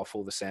VFL, the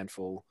Waffle, the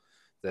Sandful,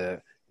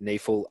 the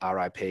Neefle,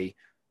 RIP,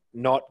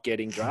 not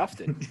getting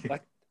drafted?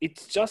 Like,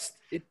 it's just,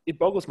 it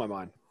boggles my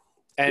mind.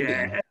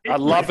 And I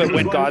love it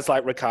when guys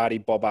like Riccardi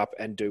bob up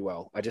and do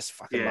well. I just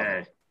fucking love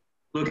it.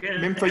 Look,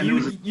 remember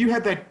you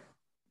had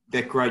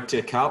that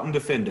great Carlton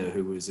defender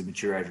who was a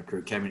mature age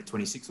recruit, came in at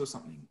 26 or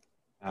something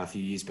a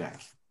few years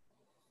back.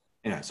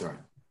 Sorry.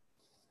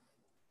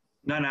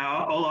 No.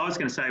 All I was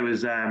going to say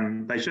was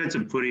they showed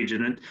some footage,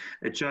 and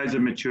it shows a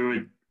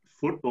mature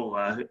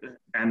footballer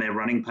and their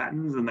running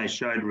patterns, and they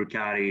showed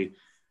Riccardi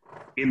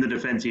in the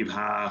defensive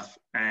half,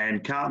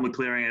 and Carlton were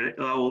clearing it.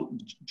 Oh,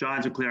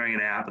 Giants were clearing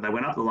it out, but they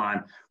went up the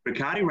line.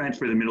 Riccardi ran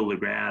through the middle of the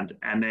ground,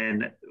 and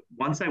then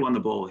once they won the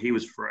ball, he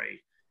was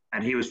free,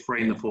 and he was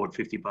free in the forward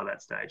 50 by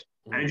that stage.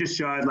 And it just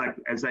showed, like,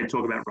 as they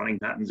talk about running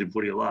patterns in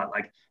footy a lot,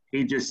 like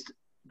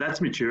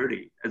that's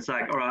maturity. It's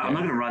like, all right, I'm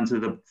not going to run to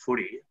the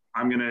footy.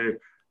 I'm going to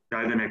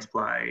go the next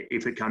play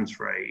if it comes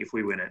free, if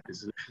we win it.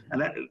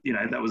 And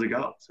that was a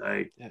goal.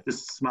 So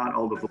just smart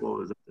older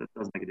footballers, it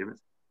does make a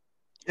difference.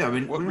 Yeah, I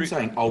mean, when I'm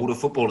saying older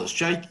footballers,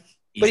 Jake,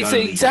 he's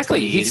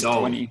exactly. He's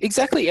 20.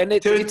 Exactly. And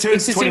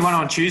it's 21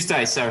 on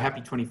Tuesday, so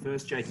happy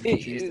 21st, Jake.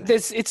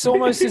 It's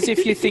almost as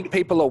if you think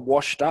people are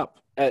washed up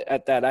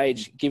at that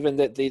age, given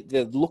that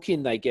the look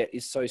in they get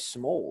is so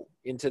small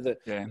into the.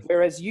 Yeah.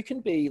 Whereas you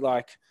can be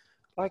like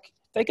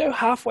they go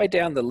halfway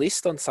down the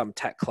list on some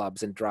TAC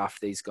clubs and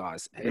draft these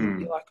guys,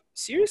 and you're like,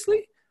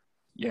 seriously?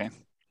 Yeah.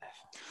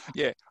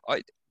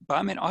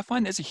 Barman, I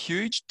find there's a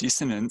huge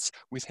dissonance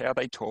with how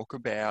they talk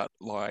about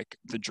like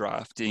the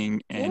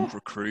drafting and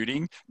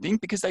recruiting thing,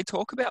 because they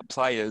talk about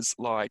players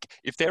like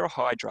if they're a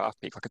high draft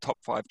pick, like a top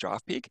 5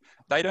 draft pick,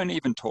 they don't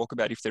even talk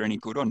about if they're any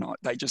good or not.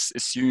 They just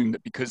assume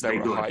that because they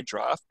were a high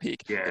draft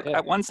pick. Yeah.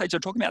 At one stage,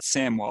 they're talking about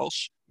Sam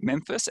Walsh,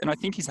 Memphis, and I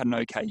think he's had an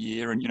okay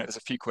year, and there's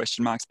a few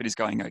question marks, but he's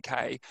going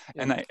okay.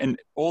 Yeah. And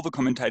all the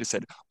commentators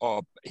said,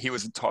 oh, he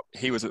was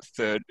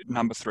a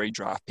number 3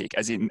 draft pick,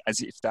 as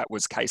if that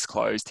was case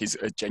closed. He's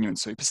a genuine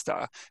superstar.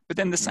 But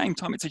then at the same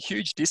time, it's a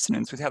huge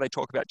dissonance with how they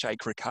talk about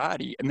Jake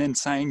Riccardi, and then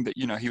saying that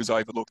he was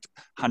overlooked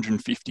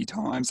 150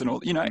 times and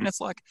all. And it's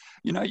like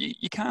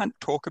you can't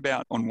talk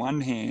about on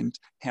one hand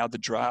how the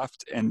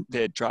draft and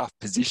their draft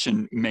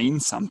position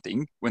means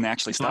something when they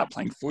actually start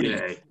playing footy.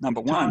 Yeah.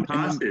 Number one,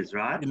 time passes,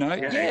 right?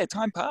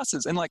 Time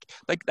passes, and like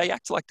they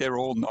act like they're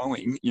all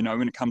knowing,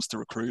 when it comes to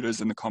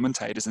recruiters and the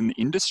commentators and the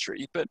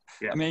industry. But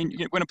I mean,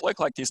 when a bloke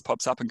like this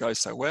pops up and goes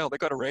so well, they've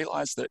got to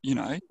realise that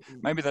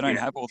maybe they don't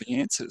have all the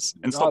answers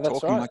and stop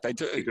talking like they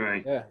do.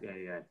 Agree.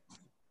 Yeah.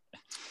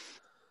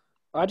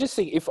 I just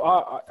think if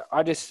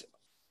I just,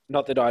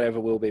 not that I ever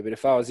will be, but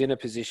if I was in a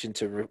position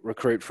to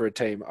recruit for a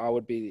team,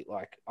 I'd be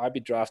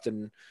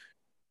drafting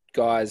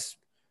guys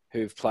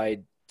who've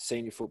played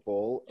senior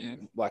football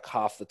like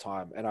half the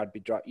time, and I'd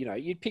be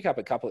you'd pick up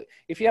a couple.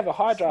 If you have a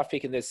high draft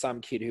pick and there's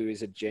some kid who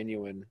is a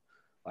genuine,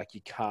 like,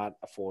 you can't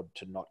afford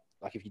to not,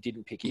 like, if you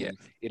didn't pick him,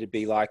 it'd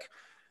be like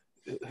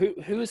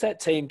who was that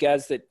team,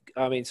 Gaz,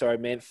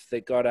 Memph,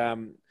 that got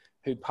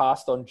who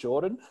passed on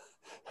Jordan,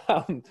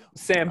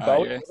 Sam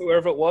Bolt,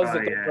 whoever it was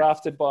that got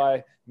drafted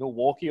by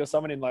Milwaukee or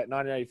someone in like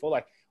 1984.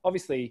 Like,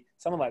 obviously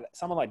someone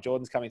like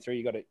Jordan's coming through,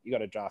 you got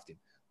to draft him.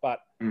 But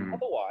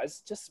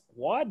otherwise, just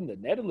widen the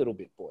net a little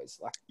bit, boys.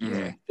 Like,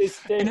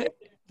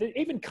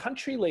 even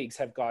country leagues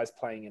have guys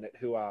playing in it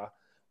who are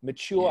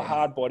mature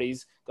hard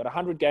bodies, got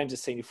 100 games of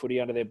senior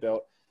footy under their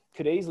belt,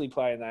 could easily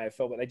play in the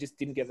AFL, but they just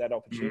didn't get that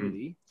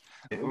opportunity.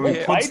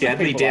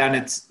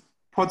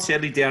 Pod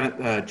Sadley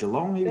down at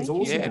Geelong, he was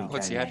awesome. Yeah,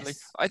 Pod Sadley.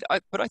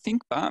 But I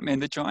think, man,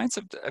 the Giants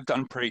have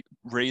done pretty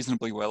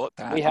reasonably well at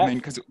that. I mean,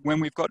 because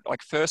when we've got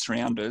like first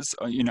rounders,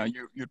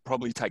 you'd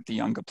probably take the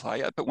younger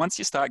player. But once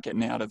you start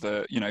getting out of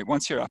the,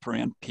 once you're up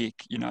around pick,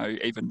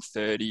 even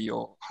 30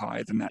 or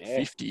higher than that,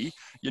 50,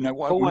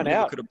 why wouldn't you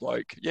look at a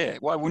bloke? Yeah,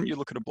 why wouldn't you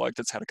look at a bloke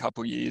that's had a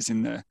couple of years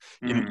in the,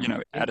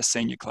 at a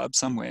senior club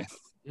somewhere?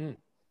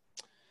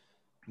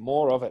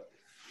 More of it.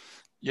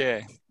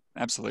 Yeah,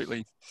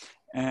 absolutely.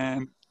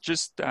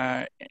 Just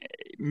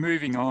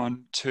moving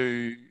on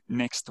to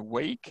next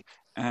week.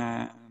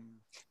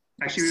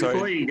 Actually,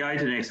 before you go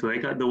to next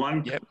week, the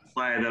one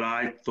player that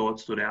I thought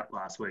stood out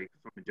last week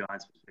from the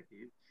Giants'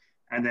 perspective,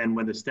 and then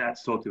when the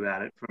stats talked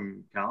about it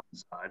from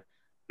Carlton's side,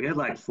 we had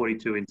like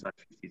 42 inside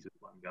 50s with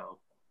one goal.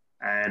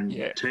 And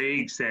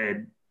Teague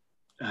said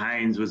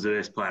Haynes was the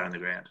best player on the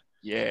ground.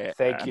 Yeah,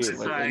 thank you. It's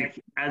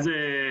like,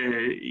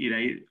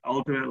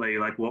 ultimately,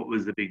 like, what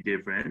was the big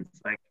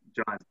difference? Like,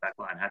 Giants'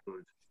 backline had to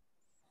have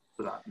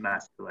stood up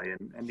massively,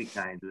 and Nick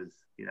Haynes was,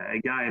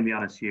 again, the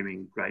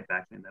unassuming great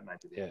backman that made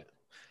it. Yeah.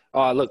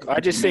 Oh, look, I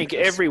just think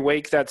every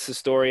week that's the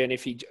story, and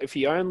if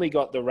he only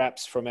got the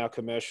raps from our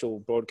commercial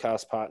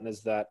broadcast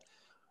partners that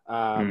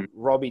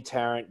Robbie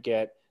Tarrant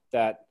get,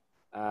 that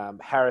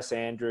Harris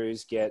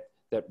Andrews get,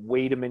 that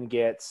Wiedemann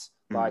gets,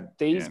 like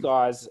these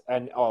guys,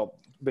 and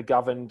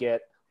McGovern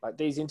get, like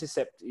these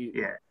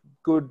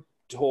good,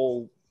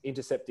 tall,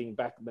 intercepting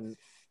backmen,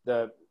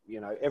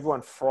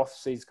 everyone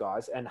froths these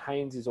guys, and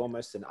Haynes is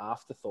almost an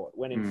afterthought,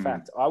 when in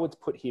fact I would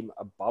put him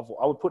above.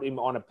 I would put him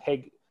on a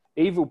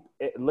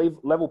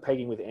level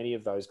pegging with any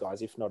of those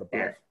guys, if not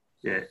above.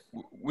 Yeah.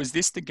 Was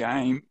this the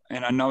game,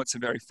 and I know it's a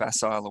very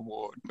facile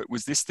award, but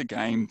was this the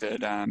game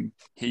that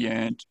he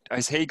earned?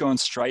 Has he gone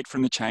straight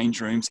from the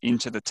change rooms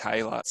into the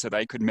tailor so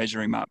they could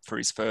measure him up for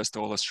his first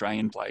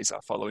All-Australian blazer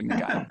following the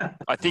game?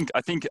 I think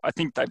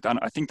they've done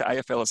it. I think the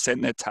AFL has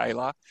sent their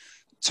tailor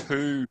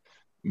to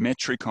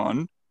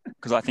Metricon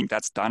because I think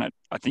that's done it.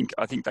 I think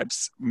they've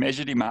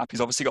measured him up.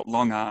 He's obviously got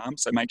long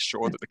arms, so make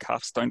sure that the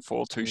cuffs don't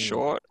fall too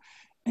short.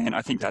 And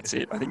I think that's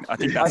it. I think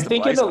that's I the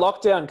think blazer. in the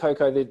lockdown,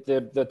 Coco,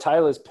 the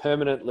tailor's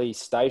permanently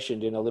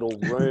stationed in a little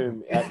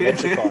room at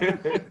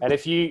Metricon.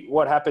 And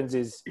what happens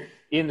is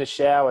in the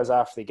showers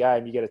after the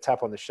game, you get a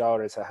tap on the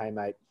shoulder and say, "Hey,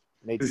 mate,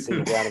 need to see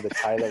you down to the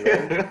tailor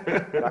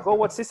room." You're like, "Oh,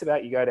 what's this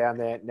about?" You go down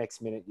there.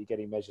 Next minute, you're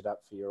getting measured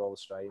up for your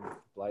All-Australian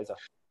blazer.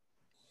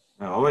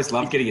 I always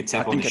love getting a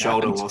tap on the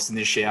shoulder whilst in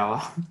the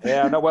shower.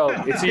 Yeah, no, well,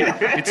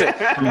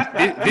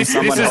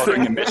 someone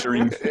holding a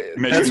measuring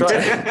That's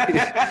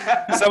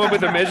right. Someone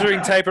with a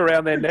measuring tape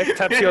around their neck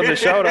taps you on the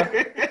shoulder.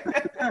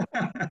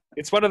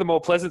 It's one of the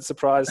more pleasant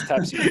surprise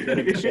taps you can get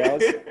in the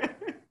showers.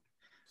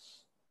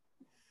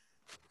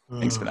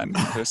 Thanks for that,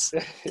 Memphis.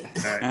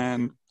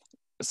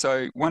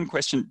 So one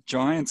question,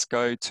 Giants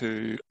go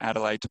to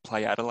Adelaide to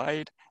play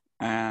Adelaide.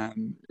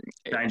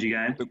 Danger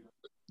game.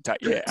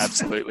 Yeah,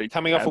 absolutely.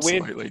 Coming off a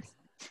win.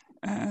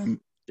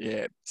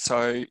 Yeah.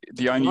 So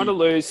you want to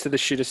lose to the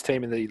shittest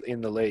team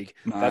in the league.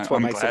 No, that's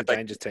what makes it a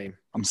dangerous team.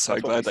 I'm so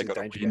glad they got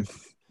a win.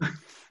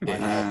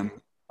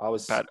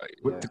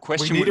 The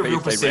question we need would a real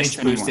percentage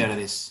boost out of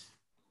this.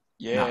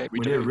 Yeah, we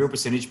need a real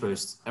percentage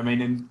boost. I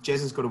mean, and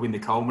Jez has got to win the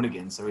Coleman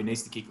again, so he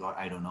needs to kick like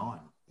 8 or 9.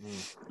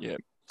 Yeah.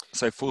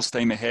 So full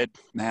steam ahead,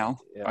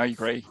 Mal. Yeah. I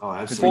agree. Oh,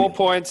 absolutely. 4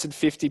 points and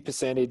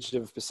 50%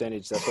 of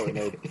percentage. That's what we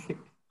need.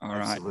 All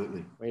right.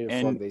 Absolutely. We need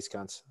to flog these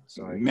cunts.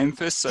 Sorry.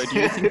 Memphis. So do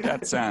you think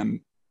that's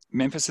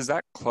Memphis? Is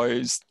that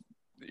closed?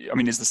 I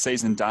mean, is the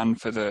season done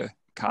for the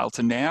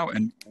Carlton now?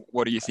 And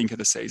what do you think of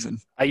the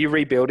season? Are you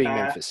rebuilding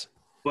Memphis?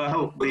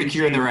 Well, I think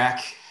you're in the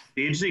rack.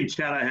 The interesting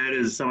chat I heard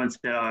is someone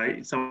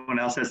said someone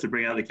else has to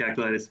bring out the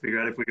calculators to figure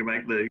out if we can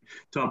make the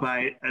top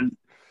 8. And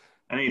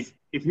if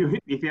you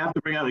have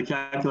to bring out the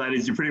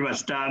calculators, you're pretty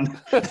much done.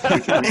 So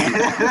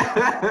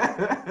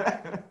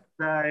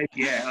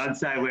yeah, I'd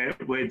say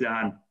we're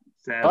done.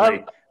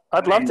 Sadly.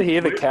 I'd love to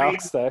hear the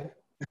calcs though.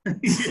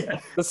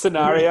 Yeah. The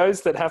scenarios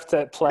that have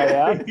to play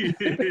out.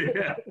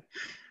 Yeah.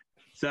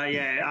 So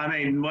yeah, I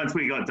mean, once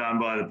we got done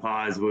by the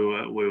Pies, we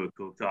were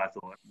cooked, I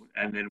thought,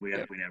 and then we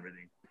had to win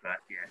everything. But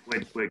yeah,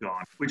 we're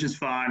gone, which is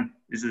fine.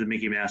 This is a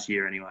Mickey Mouse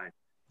year anyway,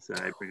 so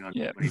bring on.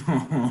 Yeah.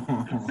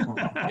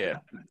 Yeah,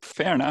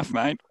 fair enough,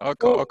 mate. I'll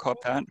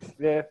cop that.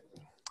 Yeah.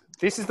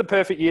 This is the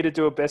perfect year to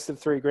do a best of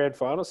 3 grand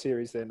final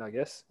series then, I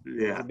guess.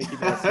 Yeah. Mickey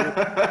Mouse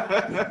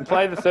year.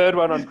 Play the third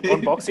one on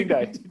Boxing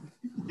Day.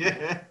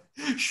 Yeah.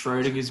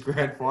 Schrodinger's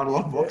grand final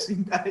on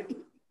Boxing Day.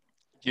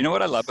 You know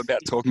what I love about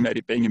talking about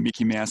it being a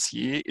Mickey Mouse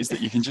year is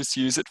that you can just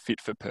use it fit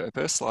for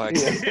purpose. Like,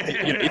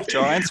 if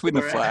Giants win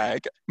the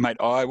flag, mate,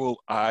 I will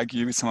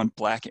argue with someone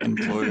black and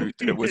blue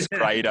that it was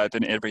greater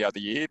than every other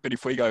year. But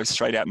if we go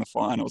straight out in the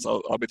finals,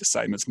 I'll be the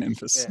same as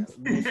Memphis.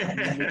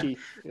 Yeah. Mickey,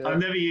 yeah. I've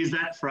never used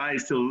that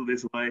phrase till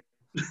this way.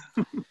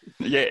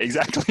 Yeah,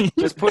 exactly.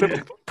 Just put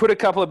a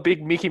couple of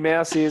big Mickey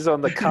Mouse ears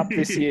on the cup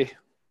this year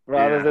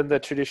rather than the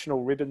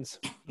traditional ribbons.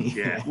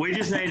 Yeah, we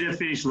just need to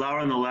finish lower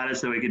on the ladder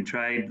so we can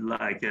trade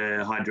like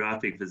a high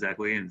draft pick for Zach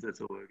Williams. That's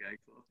all we're going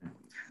for.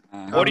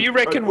 What do you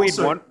reckon we'd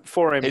want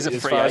for him he's a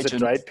as free far agent.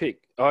 as a trade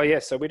pick? Oh yeah,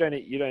 so you don't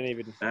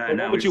even. No,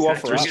 what would you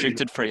offer?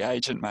 Restricted free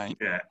agent, mate.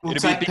 Yeah,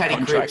 it'd be a big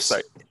contract. So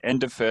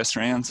end of first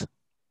rounds.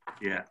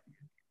 Yeah,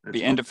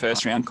 the end of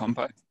first round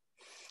compo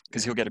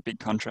because he'll get a big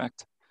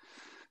contract.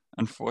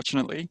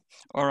 Unfortunately.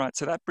 All right,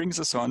 so that brings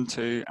us on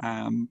to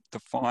the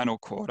final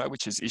quarter,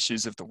 which is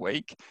issues of the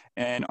week.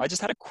 And I just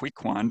had a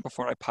quick one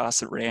before I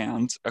pass it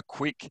around, a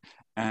quick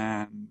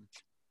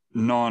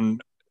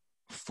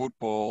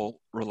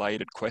non-football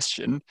related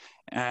question.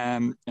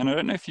 And I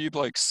don't know if you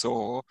blokes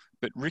saw,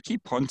 but Ricky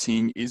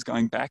Ponting is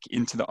going back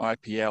into the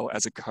IPL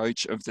as a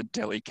coach of the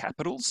Delhi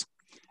Capitals.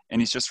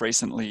 And he's just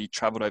recently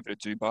travelled over to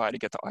Dubai to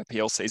get the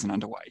IPL season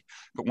underway.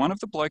 But one of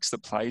the blokes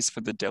that plays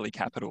for the Delhi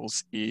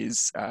Capitals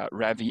is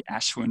Ravi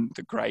Ashwin,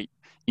 the great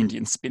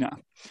Indian spinner.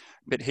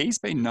 But he's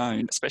been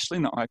known, especially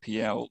in the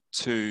IPL,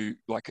 to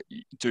like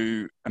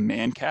do a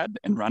man-cad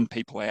and run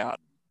people out,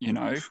 in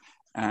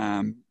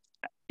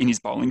his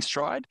bowling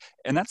stride.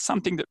 And that's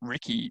something that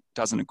Ricky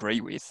doesn't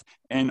agree with.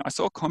 And I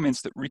saw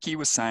comments that Ricky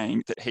was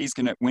saying that he's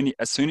going to,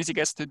 as soon as he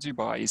gets to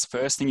Dubai, his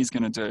first thing he's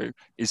going to do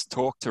is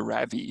talk to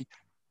Ravi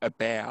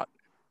about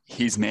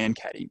his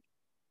man-caddying.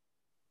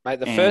 Mate,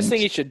 the first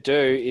thing you should do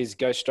is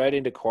go straight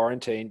into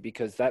quarantine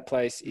because that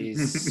place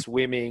is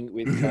swimming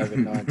with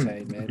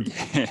COVID-19, man.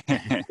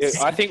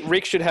 Yes. I think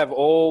Rick should have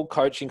all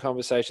coaching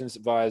conversations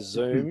via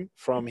Zoom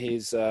from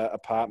his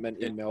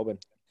apartment in Melbourne.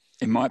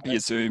 It might be a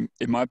Zoom.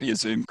 It might be a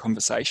Zoom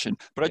conversation.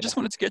 But I just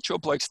wanted to get your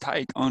bloke's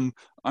take on.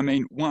 I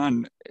mean,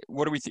 one,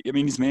 what do we think? I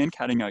mean, is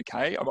man-catting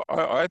okay?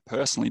 I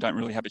personally don't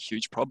really have a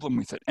huge problem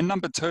with it. And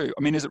number two,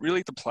 I mean, is it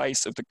really the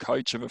place of the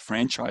coach of a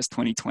franchise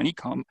 2020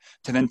 comp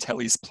to then tell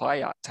his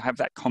player to have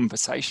that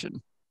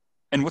conversation?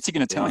 And what's he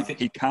going to tell him?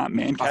 He can't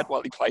man-cat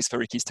while he plays for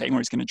Ricky's team, or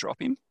he's going to drop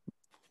him?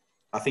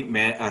 I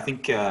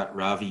think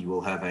Ravi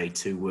will have a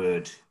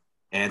 2-word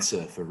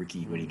answer for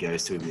Ricky when he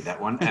goes to him with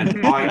that one.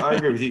 And I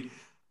agree with you.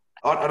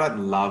 I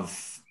don't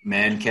love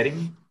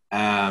man-catting,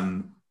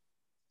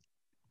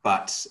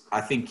 but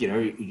I think,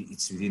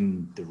 it's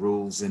within the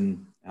rules,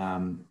 and,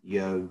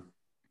 you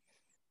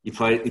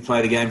play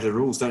the game to the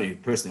rules, don't you?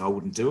 Personally, I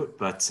wouldn't do it,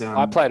 but...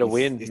 I play to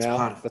win,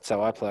 Mel. That's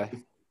how I play.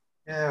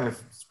 Yeah,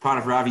 if it's part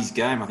of Ravi's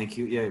game, I think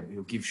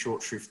he'll give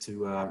short shrift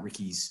to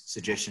Ricky's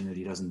suggestion that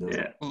he doesn't do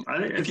it. Well,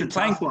 I think it's a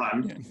tough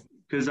one,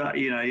 because,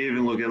 you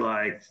even look at,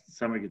 like,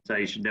 someone could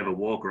say you should never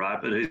walk, right?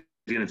 But who's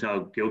going to tell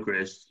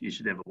Gilchrist you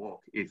should never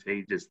walk if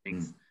he just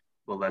thinks...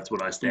 Well, that's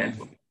what I stand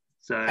for.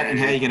 So, and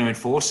how are you going to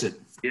enforce it?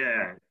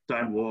 Yeah,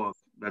 don't walk.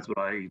 That's what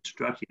I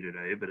instruct you to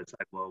do. But it's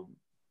like, well,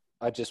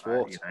 I just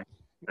walked.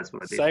 That's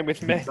what I did. Same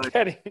with man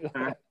catting.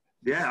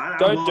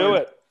 Don't do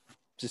it.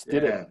 Just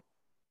did it.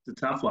 It's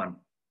a tough one.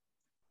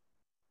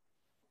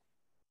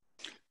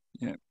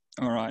 Yeah.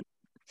 All right.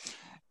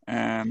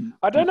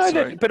 I don't know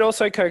that, but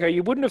also Coco,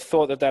 you wouldn't have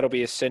thought that that'll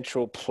be a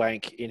central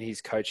plank in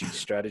his coaching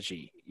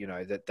strategy.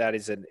 That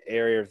is an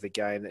area of the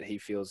game that he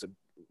feels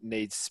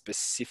needs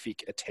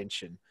specific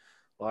attention.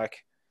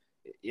 Like,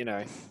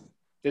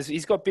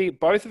 he's got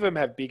both of them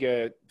have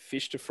bigger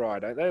fish to fry,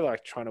 don't they?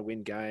 Like trying to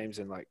win games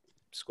and like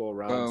score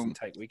runs and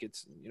take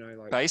wickets.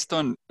 Based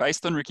on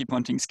Ricky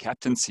Ponting's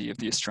captaincy of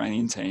the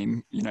Australian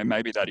team,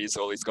 maybe that is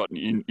all he's gotten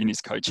in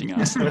his coaching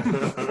arsenal.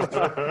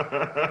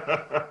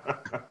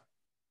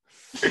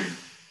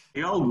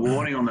 The old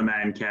warning on the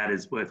man cat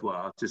is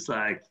worthwhile. Just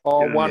like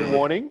one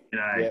warning.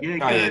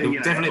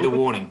 Definitely the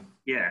warning.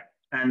 Yeah,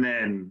 and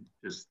then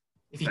just.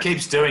 If he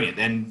keeps doing it,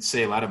 then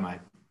see you later, mate.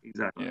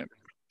 Exactly. Yeah.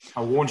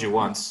 I warned you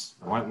once.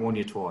 I won't warn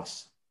you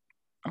twice.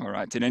 All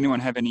right. Did anyone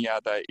have any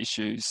other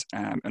issues?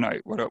 No.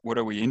 What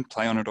are we in?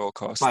 Play on at all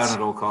costs. Play on at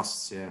all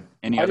costs. Yeah.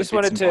 I just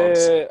wanted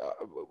to.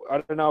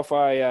 I don't know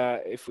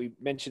if we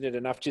mentioned it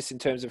enough, just in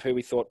terms of who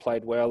we thought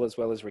played well as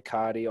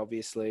Riccardi,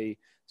 obviously,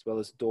 as well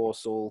as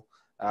Dorsal.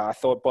 I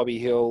thought Bobby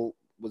Hill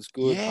was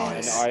good.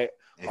 Yes.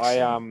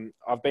 And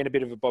I've been a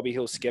bit of a Bobby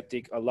Hill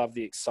skeptic. I love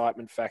the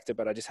excitement factor,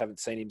 but I just haven't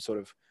seen him sort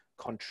of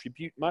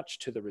contribute much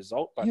to the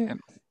result. But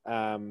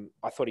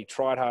I thought he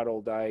tried hard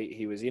all day.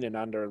 He was in and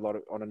under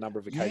on a number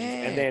of occasions.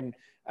 And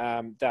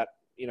then that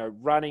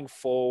running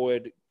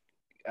forward,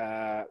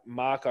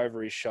 mark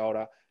over his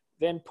shoulder,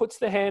 then puts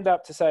the hand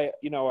up to say,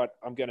 you know what,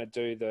 I'm going to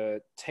do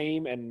the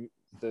team and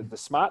the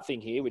smart thing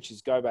here, which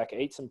is go back,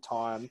 eat some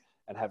time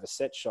and have a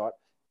set shot,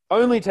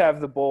 only to have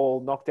the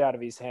ball knocked out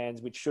of his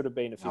hands, which should have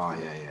been a 50.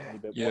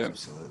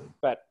 Absolutely.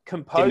 But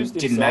composed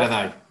didn't matter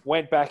though.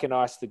 Went back and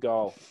iced the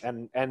goal.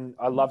 And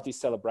I loved his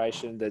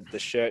celebration, the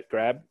shirt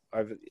grab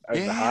over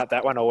the heart.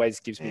 That one always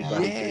gives me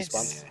bloody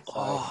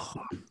goosebumps.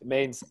 It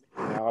means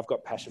I've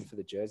got passion for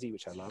the jersey,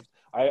 which I loved.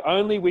 I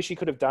only wish he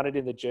could have done it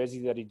in the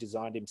jersey that he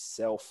designed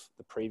himself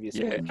the previous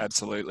week.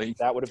 Absolutely.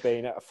 That would have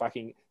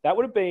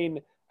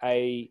been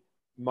a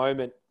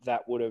moment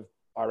that would have,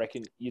 I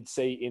reckon, you'd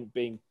see in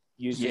being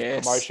used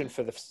as promotion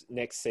for the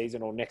next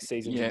season or next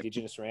season's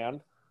Indigenous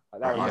round.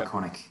 That would be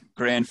iconic.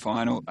 Grand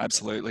final,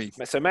 absolutely.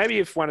 So maybe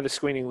if one of the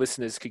screening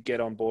listeners could get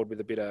on board with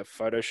a bit of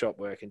Photoshop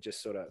work and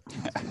just sort of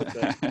put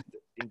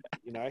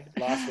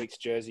last week's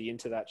jersey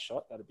into that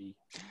shot, that'd be.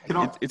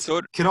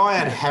 Can I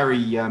add Harry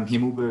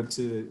Himmelberg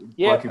to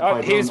bloke who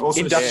played he's well?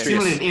 Also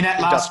industrious. In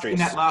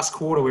that last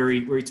quarter where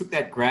he took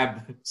that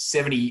grab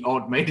 70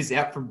 odd meters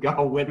out from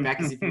goal, went back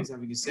as if he was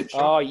having a set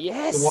shot. Oh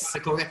yes,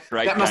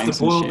 that must have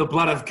boiled the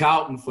blood of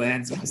Carlton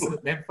fans, wasn't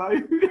it,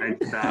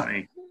 Mempo?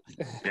 Exactly.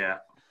 Yeah.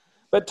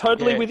 But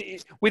totally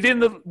within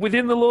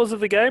the laws of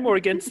the game, or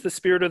against the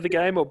spirit of the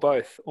game, or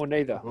both, or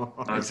neither.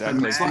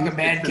 Exactly. It's like a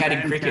man cat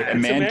in cricket. A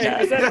man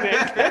cat. Is that a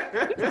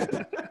man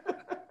cat?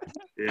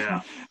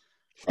 Yeah.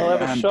 I'll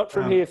have a shot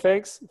from here,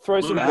 thanks.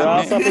 Throw some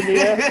grass up in the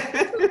air.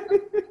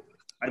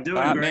 I do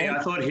agree. I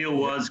thought Hill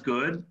was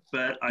good,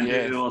 but I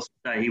do also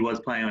say he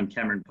was playing on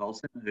Cameron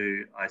Paulson,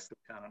 who I still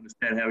can't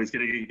understand how he's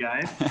going to get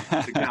a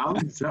game to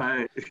come.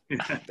 So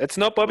it's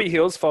not Bobby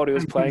Hill's fault. He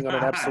was playing on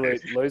an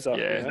absolute loser.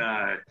 Yeah.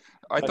 No.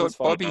 I thought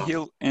Bobby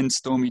Hill and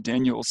Stormy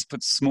Daniels,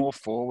 but small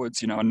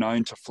forwards, are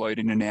known to float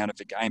in and out of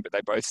the game, but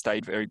they both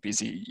stayed very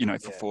busy,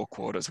 for 4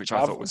 quarters, which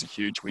I thought was a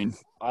huge win.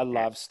 I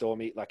love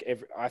Stormy.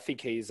 I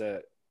think he's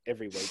a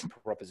every week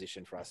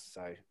proposition for us.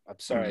 So I'm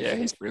sorry. Yeah,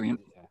 he's brilliant.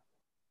 Yeah.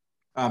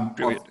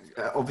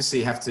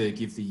 Obviously, have to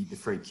give the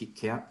free kick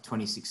count,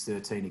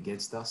 26-13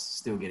 against us,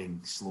 still getting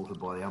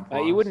slaughtered by the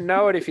umpires. You wouldn't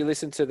know it if you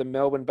listened to the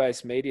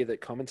Melbourne-based media that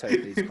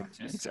commentate these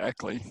contests.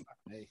 Exactly.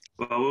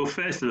 Well, we'll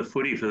first to the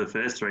footy for the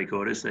first 3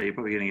 quarters, so you're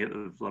probably going to get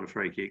a lot of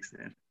free kicks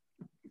then.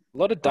 A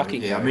lot of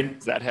ducking. Yeah, I mean,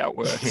 Is that how it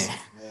works?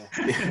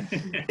 Yeah.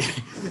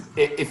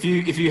 if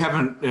you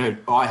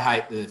haven't, I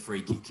hate the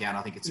free kick count.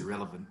 I think it's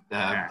irrelevant.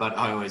 But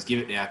I always give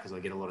it now because I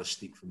get a lot of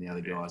stick from the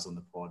other guys on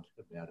the pod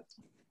about it.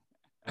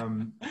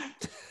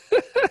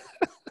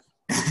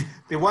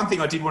 The one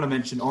thing I did want to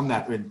mention on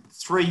that, when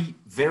 3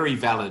 very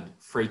valid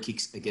free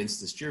kicks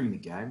against us during the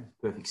game,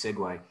 perfect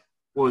segue,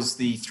 was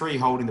the 3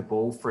 holding the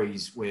ball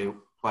frees where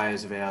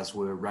players of ours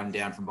were run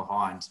down from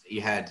behind.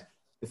 You had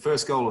the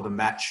first goal of the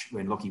match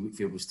when Lockie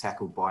Whitfield was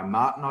tackled by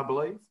Martin, I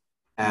believe.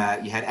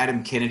 You had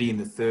Adam Kennedy in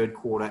the third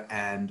quarter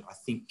and I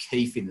think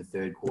Keith in the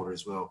third quarter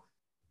as well.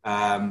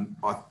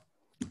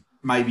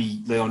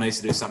 Maybe Leon needs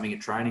to do something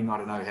at training. I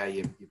don't know how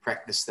you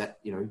practice that,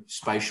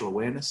 spatial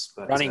awareness.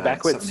 But running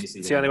backwards.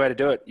 It's the only way to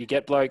do it. You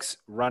get blokes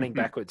running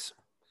backwards.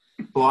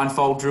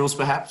 Blindfold drills,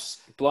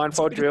 perhaps.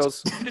 Blindfold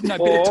drills. Bit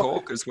of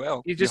talk as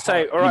well. You just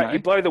say, all right, you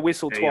blow the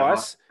whistle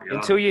twice.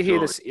 Until you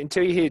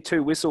hear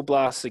 2 whistle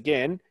blasts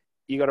again,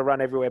 you got to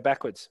run everywhere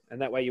backwards.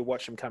 And that way you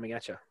watch them coming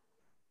at you.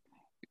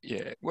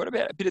 Yeah. What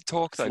about a bit of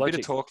talk, though? A bit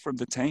of talk from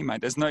the team,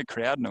 mate. There's no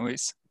crowd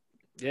noise.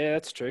 Yeah,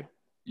 that's true.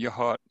 You're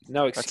hot.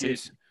 No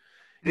excuse.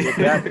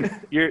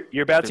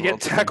 You're about to get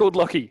tackled,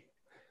 Lockie.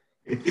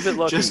 Give it,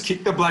 Lockie. Just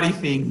kick the bloody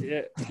thing.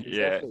 Yeah.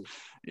 Exactly.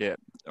 Yeah.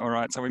 All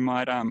right. So we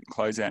might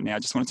close out now. I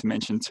just wanted to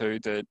mention too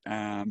that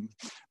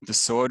the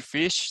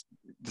swordfish,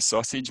 the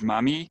sausage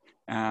mummy,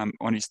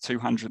 on his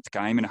 200th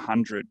game and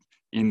 100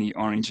 in the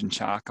orange and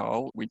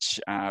charcoal, which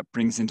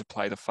brings into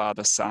play the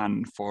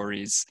father-son for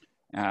his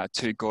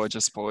 2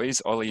 gorgeous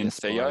boys, Ollie and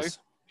Theo. Boys.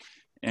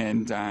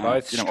 And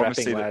both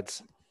strapping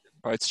lads.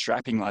 Both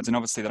strapping lads, and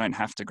obviously they don't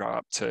have to grow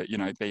up to,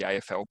 be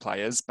AFL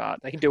players, but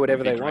they can do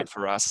whatever they want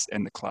for us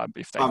and the club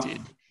if they did.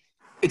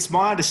 It's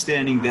my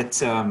understanding that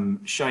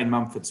Shane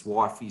Mumford's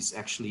wife is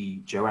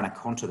actually Joanna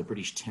Conter, the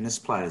British tennis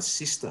player's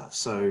sister.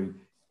 So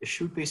there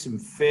should be some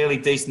fairly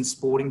decent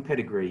sporting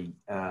pedigree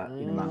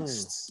in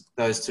amongst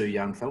those 2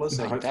 young fellas.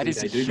 So hopefully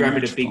they do grab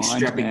it a big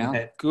strapping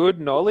head.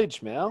 Good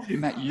knowledge, Mal.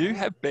 Matt,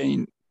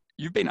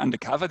 you've been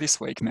undercover this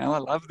week, Mel. I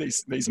love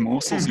these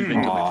morsels you've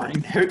been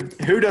delivering.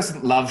 Who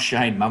doesn't love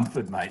Shane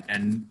Mumford, mate,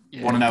 and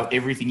want to know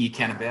everything you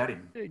can about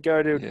him?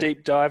 Go to a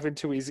deep dive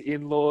into his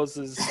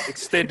in-laws'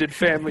 extended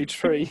family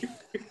tree.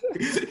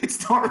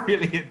 It's not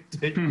really a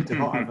deep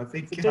dive. I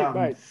think. It's deep,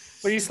 mate.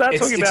 When you start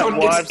talking about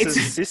wives and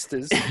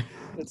sisters,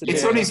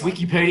 it's on his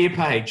Wikipedia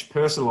page.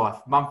 Personal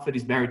life: Mumford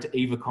is married to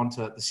Eva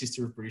Conter, the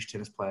sister of British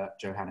tennis player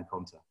Johanna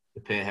Conter. The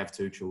pair have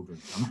 2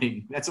 children. I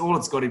mean, that's all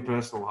it's got in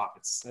personal life.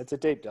 That's a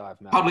deep dive,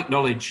 mate. Public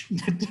knowledge.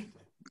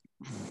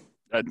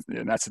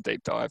 That's a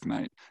deep dive,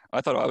 mate.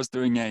 I thought I was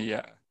doing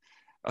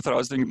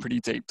a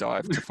pretty deep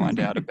dive to find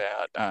out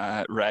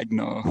about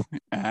Ragnar,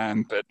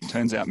 but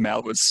turns out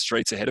Mal was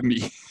streets ahead of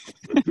me.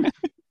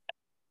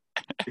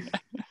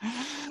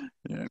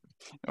 Yeah.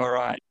 All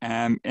right.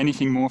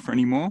 Anything more for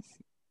any more?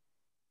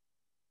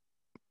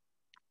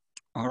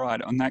 All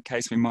right. On that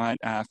case, we might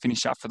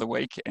finish up for the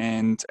week.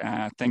 And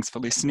thanks for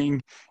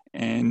listening.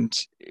 And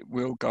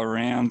we'll go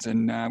around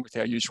and with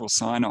our usual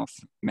sign off.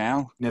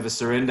 Mal? Never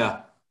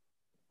surrender.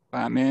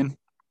 Batman?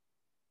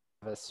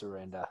 Never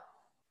surrender.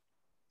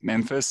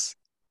 Memphis?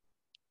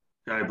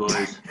 Go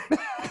Blues.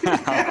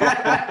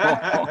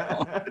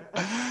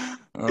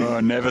 Oh,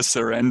 never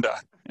surrender.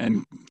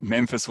 And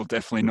Memphis will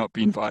definitely not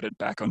be invited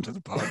back onto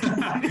the pod.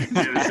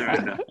 Never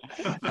surrender.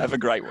 Have a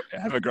great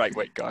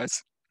week,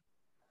 guys.